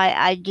why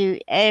I do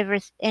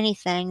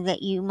anything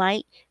that you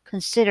might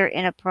consider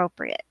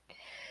inappropriate.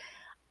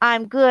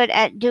 I'm good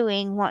at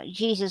doing what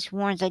Jesus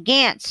warns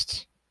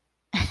against.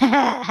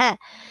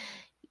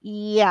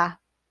 Yeah.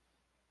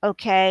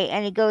 Okay.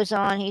 And he goes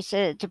on, he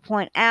said, to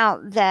point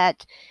out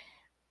that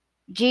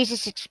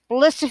Jesus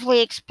explicitly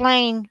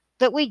explained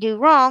that we do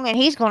wrong, and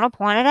he's going to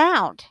point it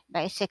out,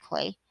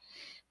 basically.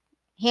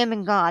 Him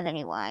and God,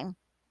 anyway.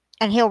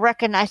 And he'll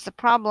recognize the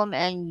problem,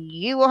 and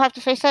you will have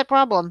to face that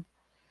problem.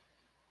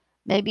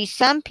 Maybe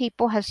some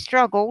people have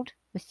struggled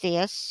with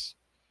this.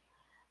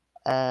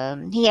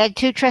 He had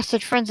 2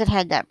 trusted friends that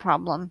had that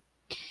problem.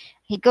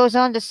 He goes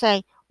on to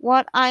say,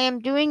 what I am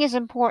doing is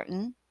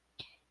important.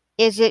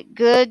 Is it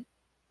good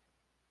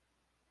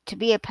to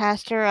be a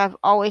pastor? I've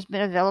always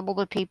been available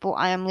to people.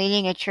 I am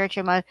leading a church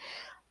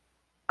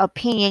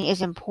opinion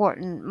is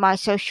important, my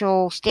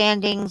social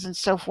standings and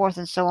so forth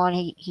and so on.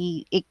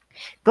 It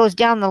goes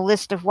down the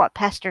list of what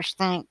pastors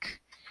think.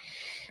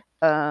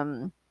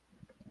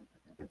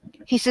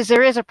 He says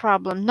there is a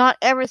problem. Not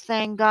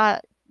everything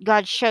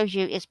God shows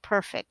you is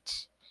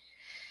perfect.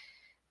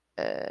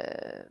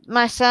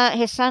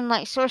 His son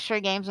liked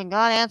sorcery games, and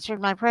God answered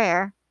my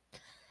prayer.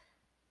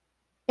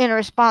 In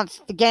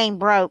response, the game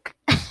broke.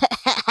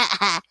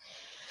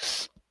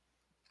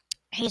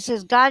 He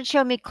says, God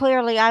showed me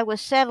clearly I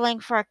was settling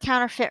for a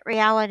counterfeit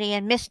reality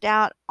and missed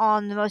out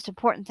on the most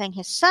important thing,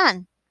 his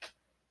son,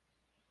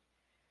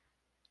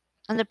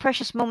 and the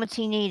precious moments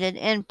he needed.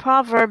 In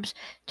Proverbs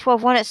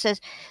 12:1, it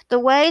says, the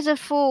ways of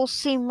fools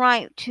seem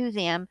right to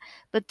them,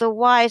 but the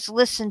wise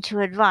listen to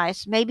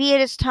advice. Maybe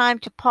it is time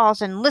to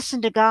pause and listen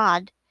to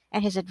God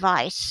and his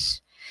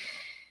advice.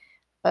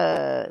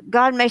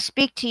 God may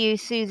speak to you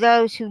through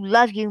those who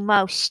love you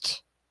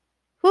most.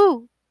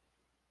 Who?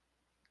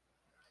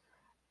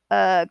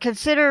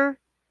 Consider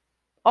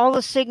all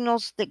the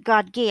signals that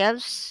God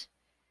gives.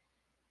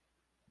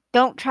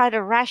 Don't try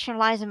to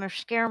rationalize them or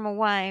scare them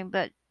away,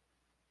 but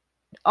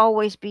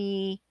always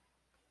be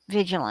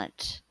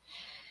vigilant.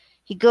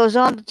 He goes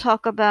on to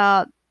talk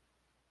about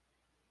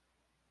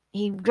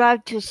he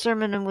drove to a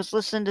sermon and was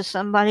listening to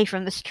somebody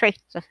from the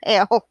streets of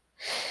hell.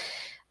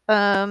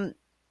 And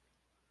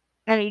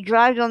he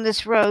drove on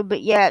this road,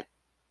 but yet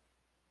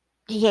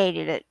he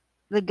hated it.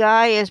 The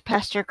guy is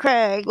Pastor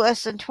Craig.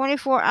 Less than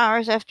 24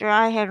 hours after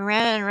I had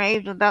ranted and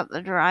raved about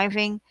the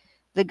driving,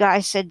 the guy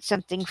said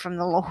something from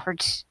the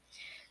Lord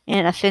in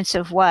an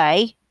offensive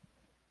way.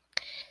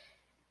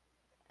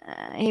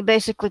 He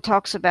basically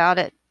talks about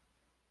it.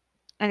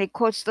 And he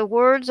quotes, the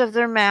words of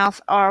their mouth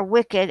are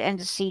wicked and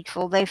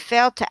deceitful. They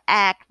fail to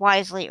act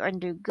wisely or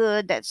do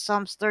good. That's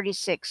Psalms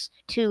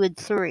 36:2 and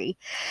 3.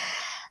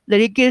 Then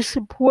he gives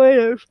some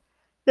pointers.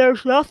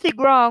 There's nothing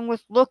wrong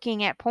with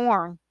looking at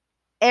porn.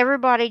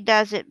 Everybody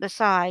does it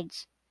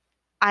besides.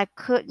 I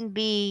couldn't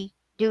be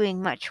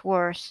doing much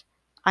worse.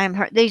 I'm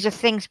hurt. These are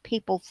things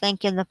people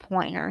think in the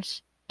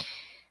pointers.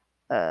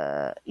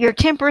 Your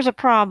temper is a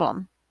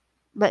problem,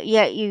 but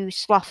yet you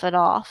slough it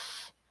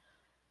off.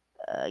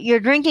 Your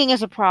drinking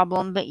is a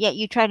problem, but yet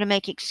you try to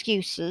make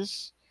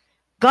excuses.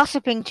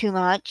 Gossiping too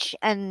much,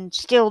 and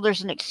still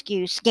there's an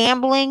excuse.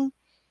 Gambling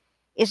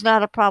is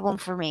not a problem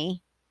for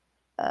me.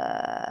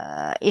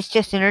 It's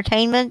just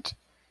entertainment.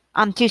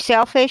 I'm too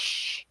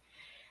selfish.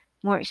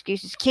 More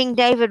excuses. King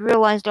David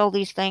realized all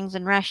these things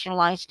and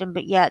rationalized them,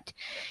 but yet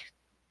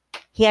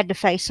he had to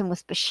face them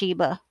with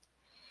Bathsheba.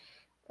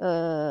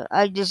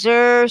 I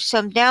deserve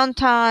some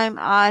downtime.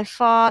 I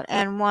fought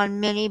and won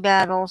many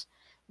battles.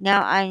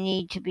 Now I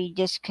need to be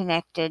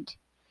disconnected.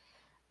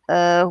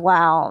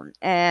 Wow.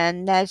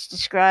 And that's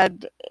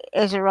described.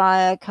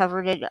 Azariah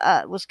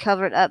was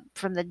covered up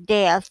from the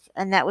death,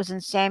 and that was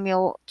in 2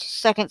 Samuel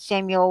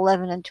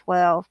 11 and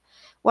 12.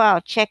 Wow,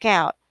 check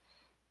out.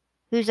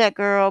 Who's that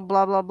girl?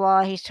 Blah, blah,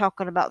 blah. He's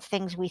talking about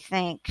things we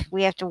think.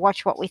 We have to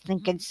watch what we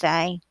think and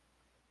say.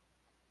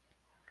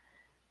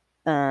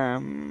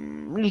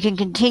 You can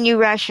continue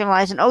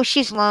rationalizing. Oh,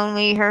 she's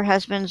lonely. Her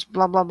husband's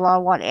blah, blah, blah,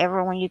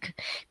 whatever. When you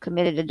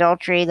committed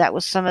adultery, that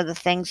was some of the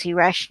things he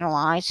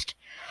rationalized.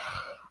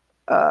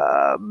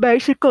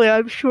 Basically,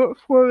 I'm short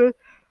for it.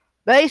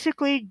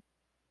 Basically,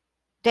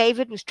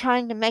 David was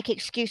trying to make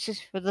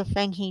excuses for the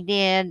thing he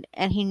did,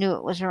 and he knew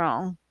it was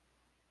wrong.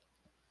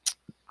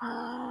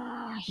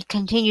 He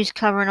continues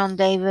covering on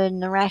David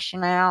and the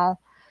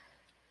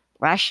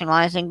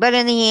rationalizing. But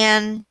in the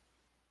end,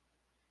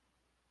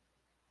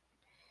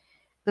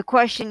 the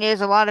question is,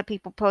 a lot of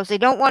people pose, they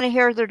don't want to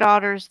hear their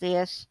daughter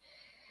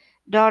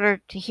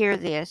to hear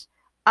this.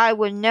 I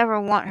would never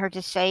want her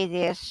to say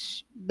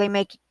this. They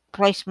make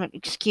placement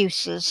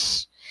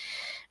excuses.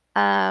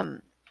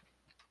 Finally,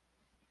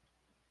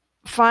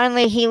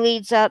 he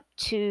leads up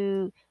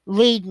to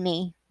lead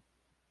me,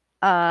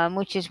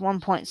 which is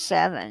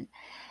 1.7.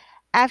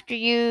 After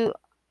you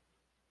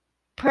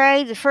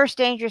pray the first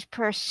dangerous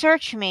prayer,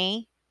 search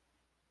me,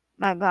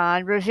 my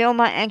God, reveal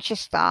my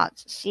anxious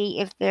thoughts, see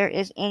if there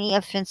is any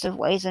offensive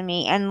ways in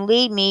me, and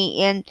lead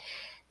me in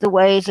the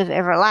ways of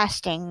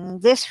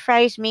everlasting. This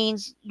phrase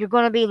means you're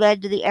going to be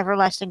led to the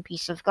everlasting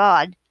peace of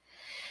God.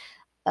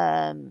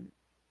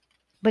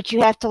 But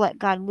you have to let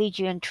God lead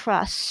you and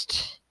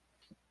trust.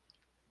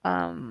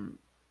 And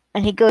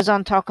he goes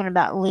on talking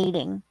about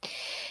leading.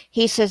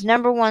 He says,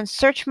 number 1,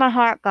 search my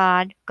heart,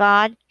 God.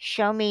 God,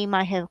 show me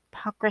my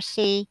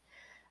hypocrisy,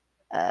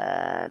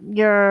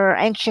 your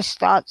anxious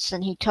thoughts,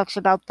 and he talks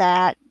about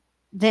that.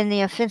 Then the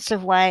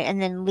offensive way,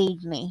 and then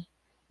lead me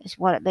is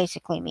what it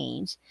basically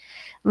means.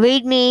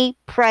 Lead me,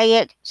 pray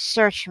it,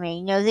 search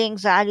me. Know the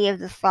anxiety of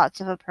the thoughts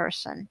of a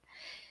person,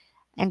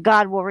 and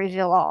God will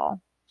reveal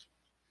all.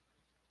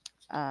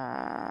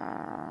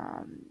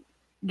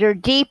 Your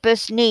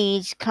deepest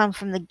needs come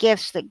from the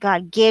gifts that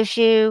God gives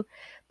you,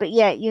 but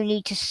yet you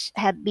need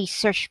to be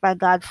searched by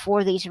God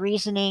for these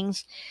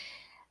reasonings.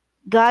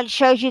 God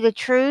shows you the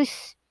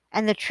truth,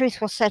 and the truth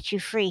will set you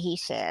free, he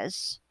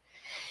says.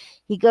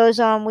 He goes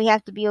on, we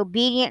have to be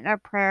obedient in our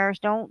prayers.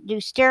 Don't do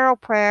sterile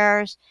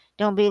prayers.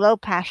 Don't be low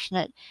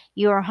passionate.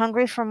 You are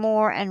hungry for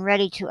more and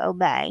ready to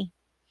obey.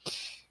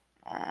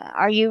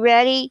 Are you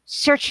ready?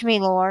 Search me,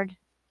 Lord.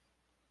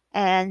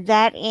 And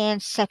that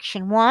ends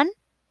section 1.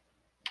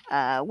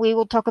 We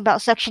will talk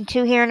about section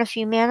 2 here in a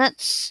few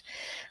minutes.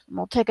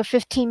 We'll take a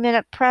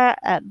 15-minute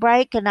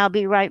break, and I'll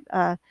be right.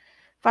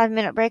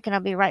 5-minute break, and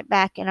I'll be right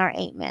back in our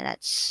 8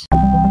 minutes.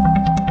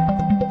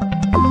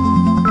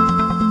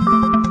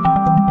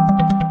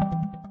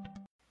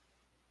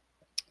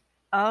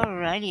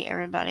 Alrighty,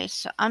 everybody.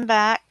 So I'm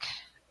back.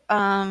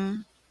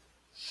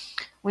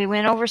 We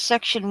went over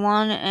section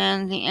 1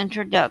 and the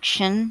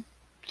introduction.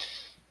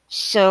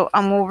 So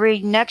I'm going to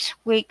read next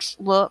week's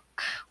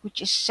look,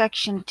 which is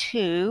section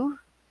 2,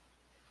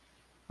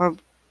 or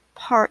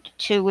part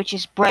 2, which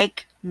is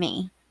Break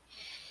Me.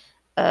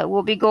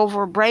 We'll be go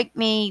over Break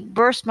Me,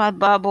 Burst My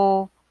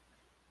Bubble,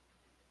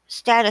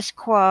 Status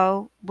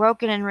Quo,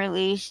 Broken and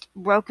Released,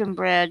 Broken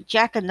Bread,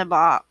 Jack in the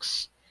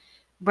Box,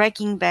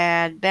 Breaking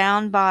Bad,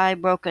 Bound by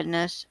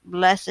Brokenness,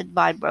 Blessed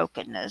by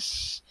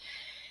Brokenness.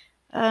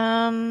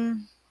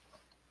 And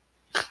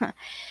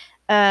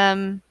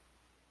then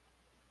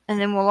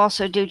we'll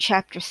also do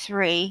chapter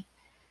 3,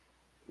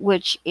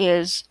 which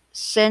is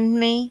Send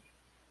Me,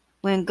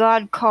 When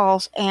God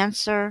Calls,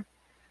 Answer,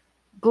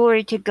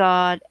 Glory to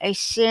God, A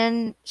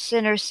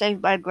Sinner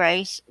Saved by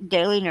Grace,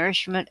 Daily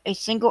Nourishment, A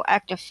Single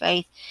Act of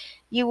Faith,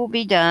 You Will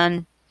Be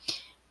Done.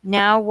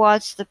 Now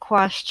what's the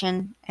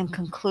question and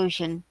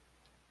conclusion?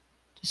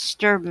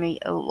 Disturb me,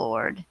 O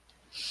Lord.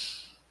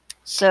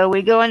 So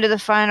we go into the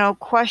final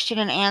question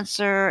and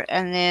answer,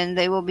 and then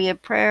there will be a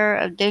prayer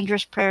of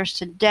dangerous prayers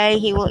today,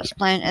 he will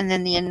explain, and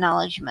then the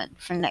acknowledgement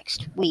for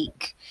next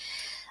week.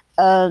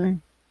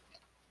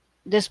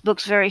 This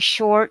book's very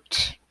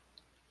short,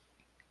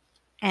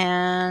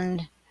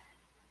 and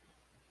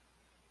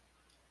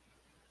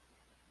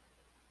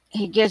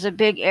he gives a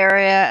big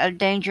area of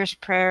dangerous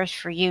prayers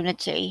for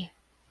unity.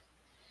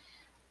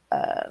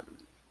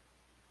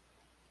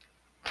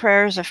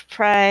 Prayers of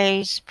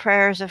praise,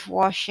 prayers of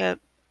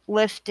worship,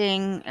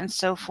 lifting, and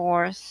so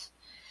forth.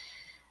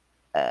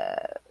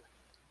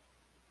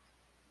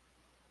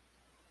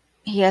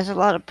 He has a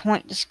lot of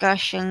point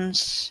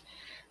discussions,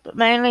 but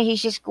mainly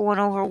he's just going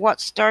over what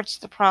starts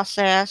the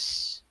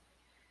process.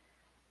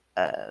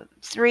 2 and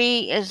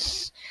 3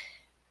 is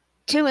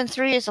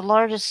the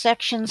largest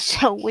section,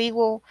 so we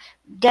will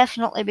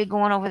definitely be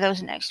going over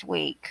those next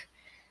week.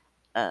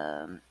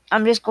 I'm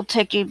just going to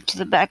take you to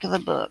the back of the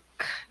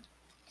book.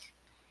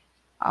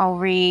 I'll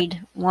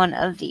read one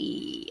of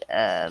the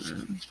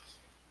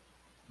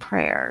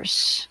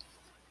prayers.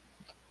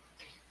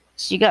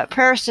 So you got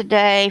prayers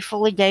today,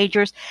 fully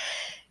dangerous.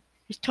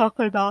 He's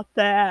talking about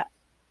that.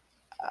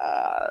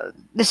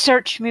 The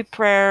Search Me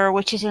prayer,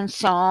 which is in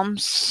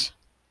Psalms.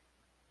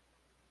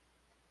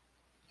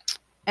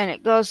 And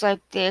it goes like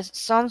this.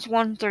 Psalms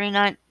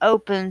 139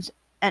 opens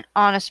an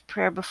honest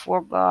prayer before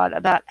God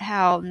about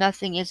how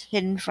nothing is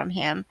hidden from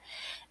him.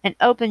 And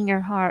open your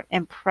heart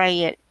and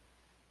pray it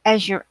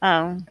as your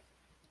own.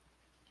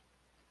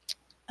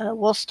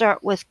 We'll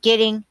start with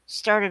getting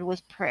started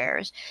with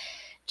prayers.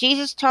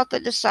 Jesus taught the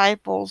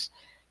disciples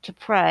to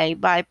pray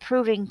by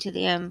proving to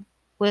them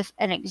with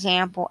an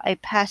example a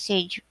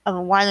passage of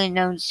a widely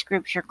known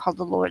scripture called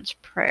the Lord's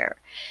Prayer.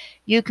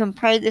 You can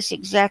pray this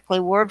exactly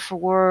word for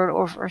word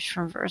or verse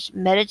from verse.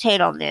 Meditate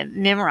on them,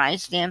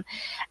 memorize them,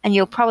 and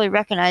you'll probably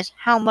recognize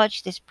how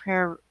much this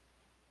prayer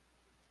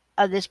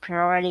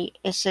already.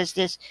 It says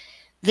this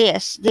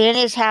then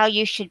is how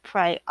you should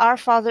pray. Our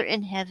Father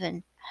in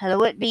heaven,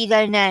 hallowed be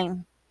thy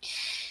name.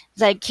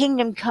 Thy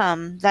kingdom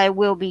come, thy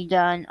will be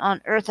done,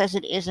 on earth as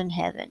it is in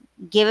heaven.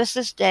 Give us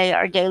this day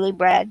our daily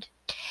bread.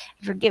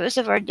 Forgive us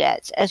of our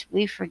debts, as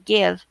we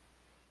forgive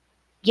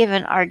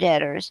given our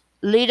debtors.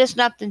 Lead us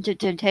not into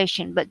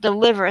temptation, but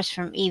deliver us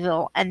from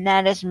evil. And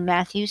that is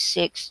Matthew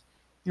 6,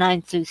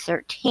 9 through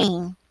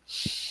 13.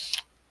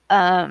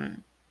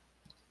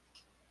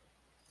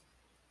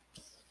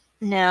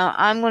 Now,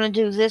 I'm going to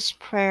do this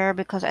prayer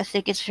because I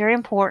think it's very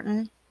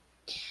important.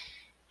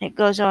 It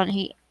goes on,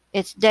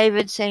 it's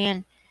David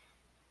saying,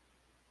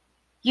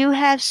 You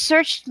have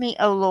searched me,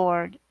 O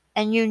Lord,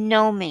 and you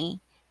know me.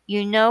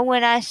 You know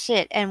when I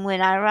sit and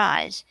when I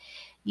rise.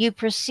 You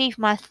perceive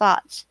my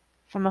thoughts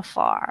from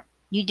afar.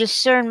 You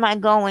discern my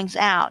goings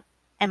out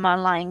and my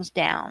lyings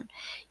down.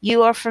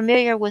 You are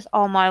familiar with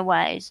all my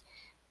ways.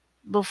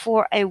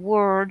 Before a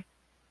word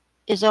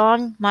is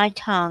on my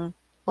tongue,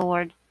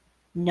 Lord,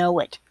 know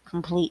it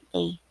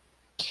completely.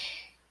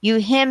 You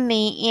hem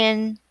me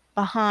in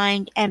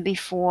behind and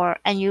before,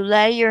 and you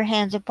lay your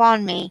hands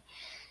upon me.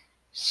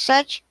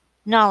 Such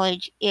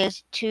knowledge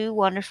is too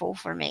wonderful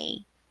for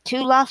me,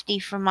 too lofty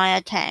for my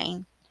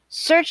attain.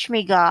 Search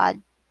me, God,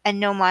 and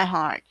know my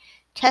heart.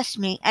 Test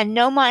me, and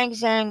know my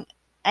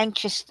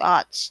anxious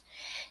thoughts.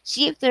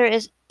 See if there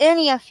is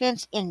any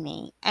offense in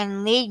me,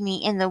 and lead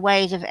me in the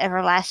ways of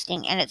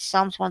everlasting. And it's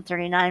Psalms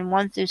 139,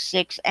 1 through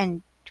 6,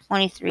 and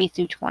 23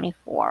 through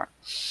 24.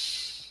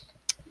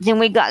 Then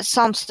we got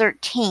Psalms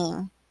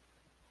 13.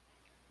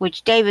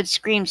 which David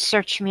screams,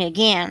 "Search me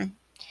again."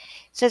 It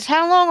says,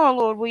 "How long, O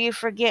Lord, will you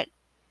forget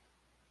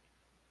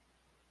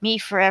me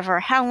forever?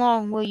 How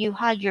long will you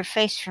hide your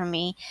face from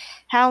me?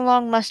 How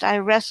long must I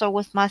wrestle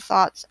with my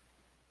thoughts,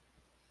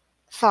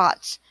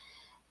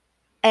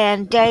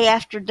 and day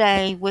after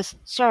day with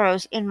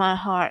sorrows in my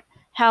heart?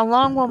 How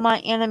long will my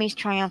enemies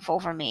triumph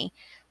over me?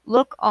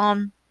 Look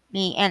on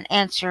me and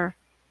answer,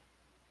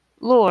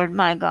 Lord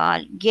my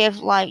God, give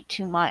light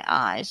to my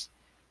eyes,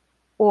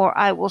 or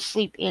I will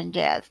sleep in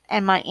death,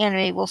 and my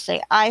enemy will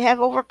say, I have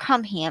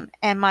overcome him,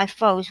 and my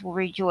foes will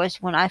rejoice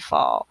when I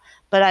fall.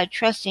 But I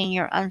trust in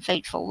your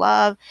unfaithful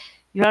love,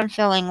 your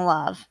unfailing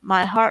love.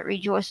 My heart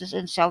rejoices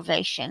in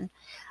salvation.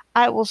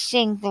 I will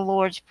sing the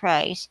Lord's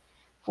praise,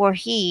 for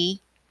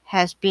he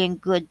has been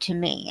good to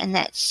me." And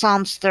that's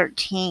Psalms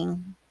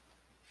 13.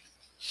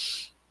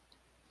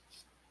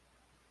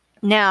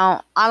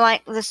 Now,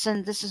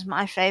 this is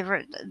my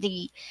favorite,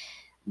 the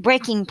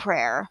breaking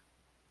prayer.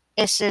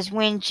 It says,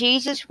 "When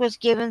Jesus was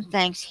given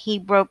thanks, he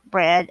broke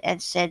bread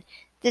and said,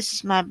 'This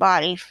is my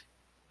body,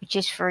 which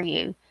is for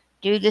you.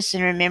 Do this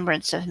in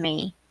remembrance of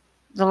me.'"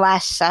 The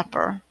Last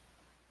Supper.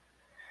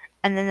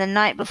 And then the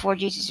night before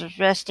Jesus was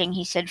resting,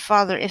 he said,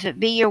 "Father, if it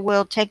be your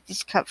will, take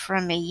this cup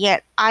from me.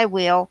 Yet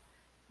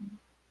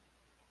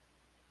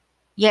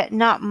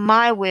not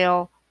my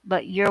will,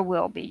 but your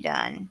will be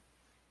done."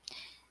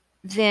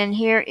 Then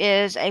here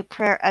is a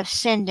prayer of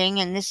sending,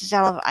 and this is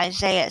out of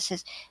Isaiah. It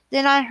says,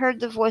 "Then I heard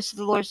the voice of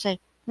the Lord say,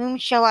 'Whom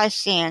shall I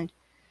send?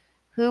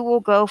 Who will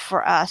go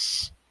for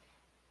us?'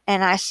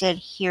 And I said,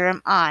 'Here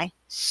am I.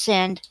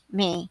 Send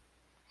me.'"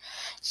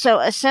 So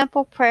a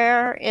simple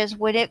prayer is,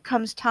 when it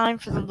comes time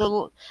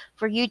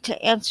for you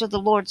to answer the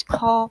Lord's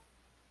call,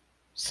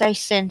 say,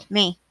 "Send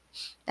me."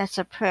 That's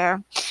a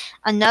prayer.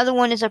 Another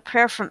one is a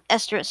prayer from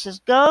Esther. It says,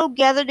 "Go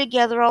gather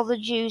together all the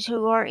Jews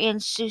who are in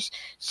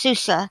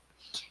Susa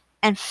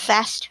and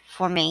fast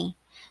for me.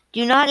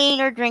 Do not eat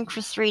or drink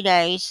for 3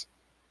 days,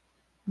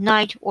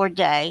 night or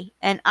day,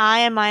 and I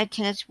and my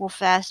attendants will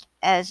fast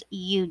as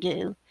you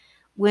do.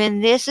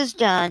 When this is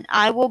done,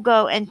 I will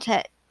go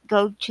to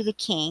the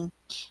king,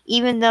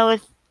 even though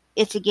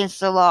it's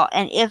against the law,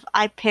 and if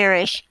I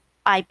perish,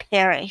 I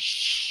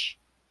perish."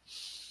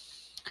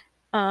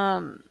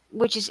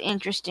 Which is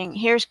interesting.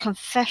 Here's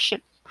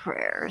confession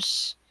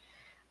prayers,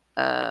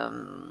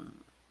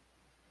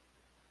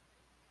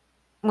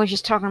 which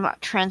is talking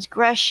about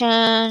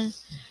transgression.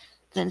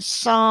 Then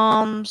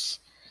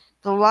Psalms,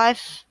 the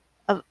life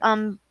of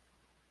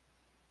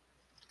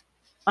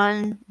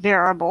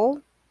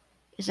unbearable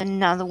is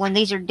another one.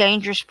 These are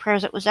dangerous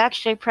prayers. It was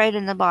actually prayed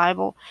in the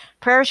Bible.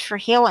 Prayers for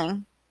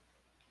healing,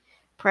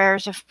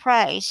 prayers of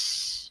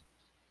praise,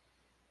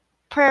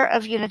 prayer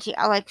of unity.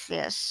 I like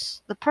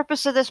this. The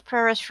purpose of this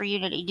prayer is for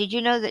unity. Did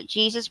you know that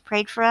Jesus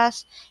prayed for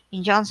us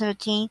in John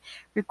 17?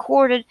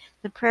 Recorded,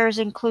 the prayer is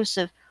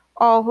inclusive.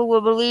 All who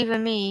will believe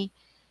in me.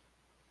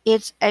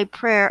 It's a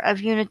prayer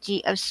of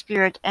unity of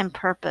spirit and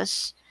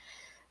purpose.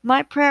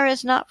 My prayer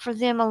is not for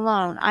them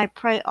alone. I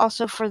pray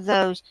also for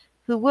those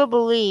who will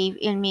believe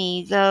in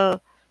me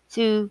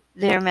through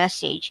their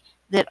message,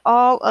 that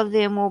all of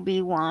them will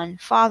be one.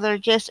 Father,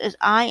 just as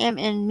I am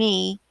in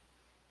me,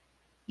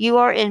 you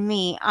are in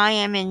me, I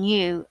am in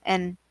you,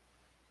 and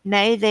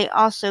may they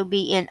also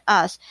be in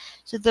us,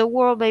 so the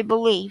world may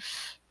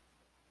believe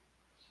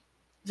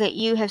that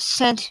you have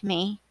sent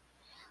me.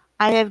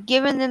 I have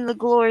given them the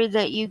glory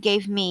that you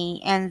gave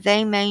me, and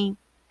they may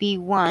be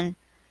one,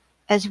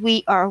 as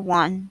we are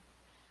one.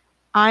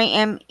 I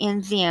am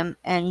in them,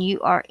 and you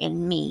are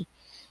in me,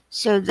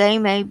 so they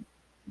may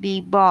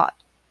be brought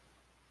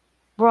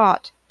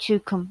to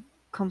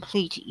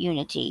complete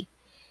unity.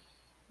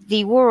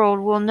 The world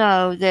will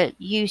know that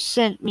you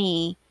sent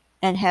me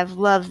and have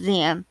loved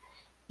them,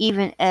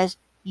 even as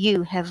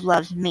you have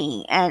loved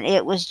me. And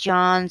it was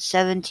John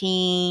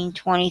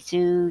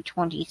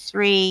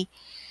 17:20-23,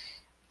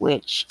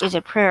 which is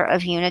a prayer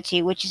of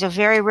unity, which is a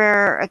very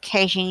rare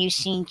occasion you've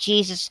seen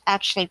Jesus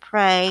actually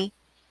pray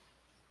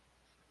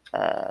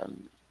a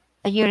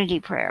unity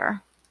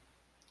prayer.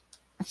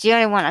 It's the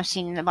only one I've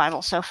seen in the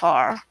Bible so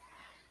far.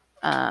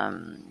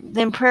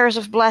 Then prayers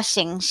of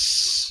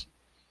blessings,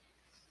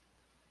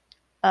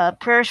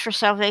 prayers for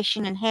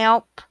salvation and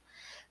help,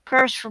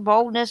 prayers for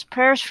boldness,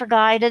 prayers for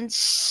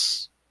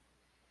guidance,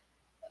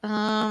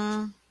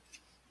 and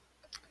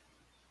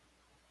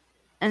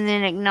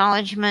then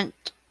acknowledgement.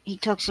 He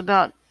talks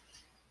about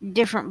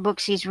different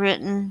books he's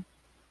written,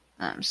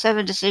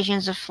 7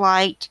 Decisions of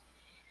Flight.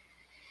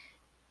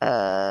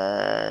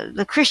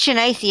 The Christian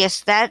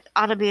Atheist, that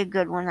ought to be a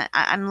good one.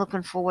 I'm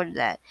looking forward to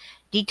that.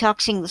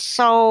 Detoxing the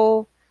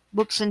Soul,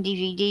 books and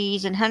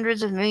DVDs, and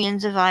hundreds of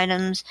millions of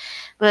items.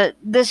 But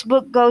this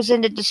book goes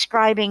into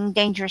describing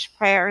dangerous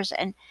prayers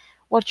and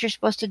what you're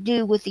supposed to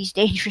do with these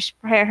dangerous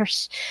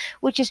prayers,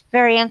 which is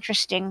very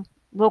interesting.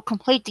 We'll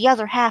complete the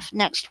other half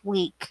next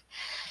week.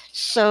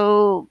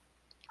 So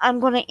I'm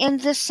going to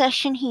end this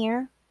session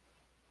here,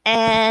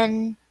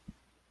 and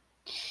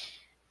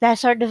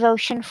that's our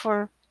devotion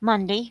for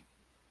Monday.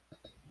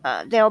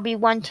 There'll be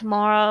one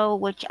tomorrow,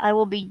 which I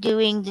will be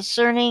doing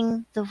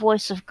discerning the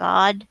voice of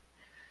God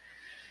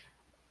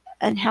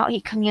and how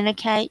He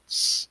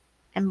communicates.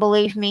 And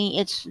believe me,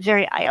 it's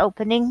very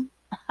eye-opening.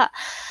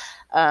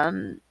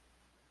 um,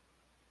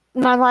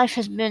 my life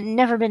has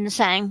never been the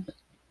same.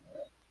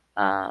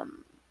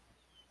 Um,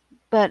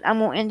 but I'm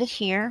gonna end it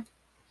here.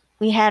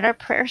 We had our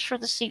prayers for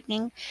this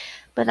evening,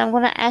 but I'm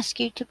going to ask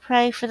you to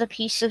pray for the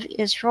peace of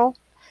Israel,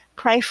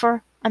 pray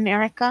for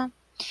America,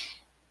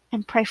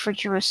 and pray for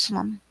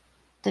Jerusalem,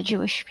 the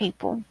Jewish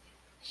people.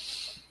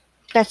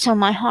 That's on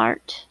my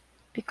heart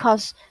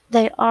because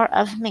they are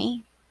of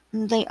me.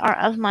 They are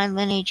of my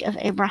lineage of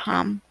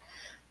Abraham,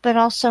 but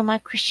also my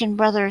Christian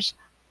brothers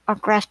are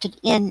grafted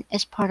in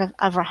as part of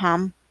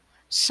Abraham.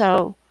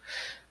 So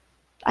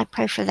I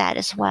pray for that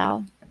as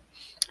well.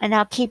 And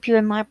I'll keep you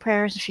in my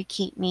prayers if you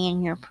keep me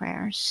in your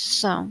prayers.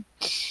 So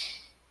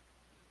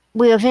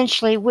we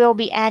eventually will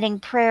be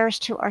adding prayers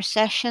to our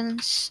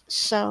sessions.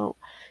 So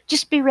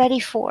just be ready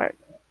for it.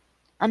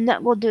 I'm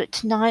not going to do it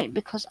tonight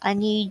because I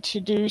need to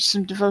do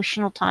some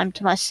devotional time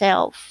to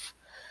myself.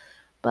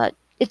 But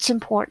it's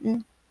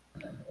important.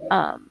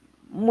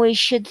 We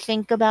should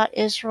think about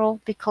Israel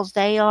because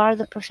they are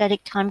the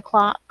prophetic time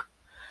clock.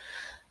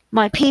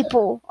 My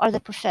people are the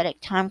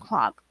prophetic time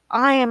clock.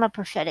 I am a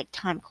prophetic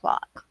time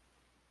clock.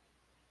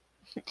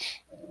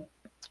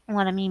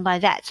 What I mean by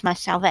that is my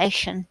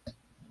salvation.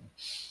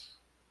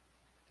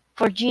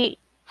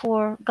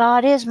 For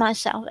God is my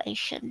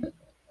salvation.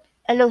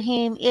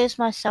 Elohim is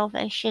my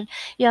salvation.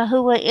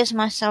 Yahuwah is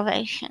my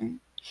salvation.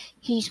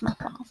 He's my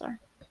Father.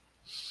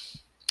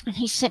 And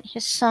He sent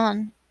His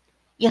Son,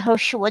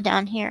 Yehoshua,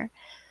 down here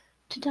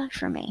to die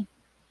for me,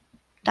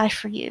 die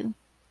for you,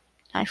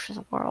 die for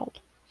the world.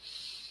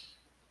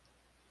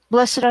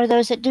 Blessed are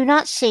those that do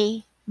not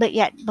see, but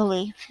yet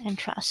believe and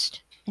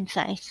trust in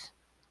faith.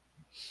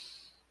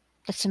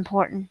 That's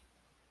important.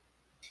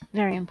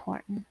 Very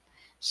important.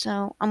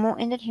 So I'm going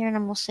to end it here and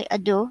I'm going to say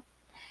adieu.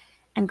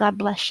 And God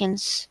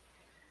blessings,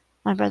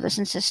 my brothers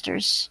and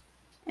sisters.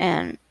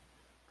 And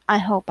I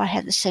hope I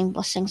had the same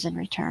blessings in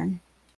return.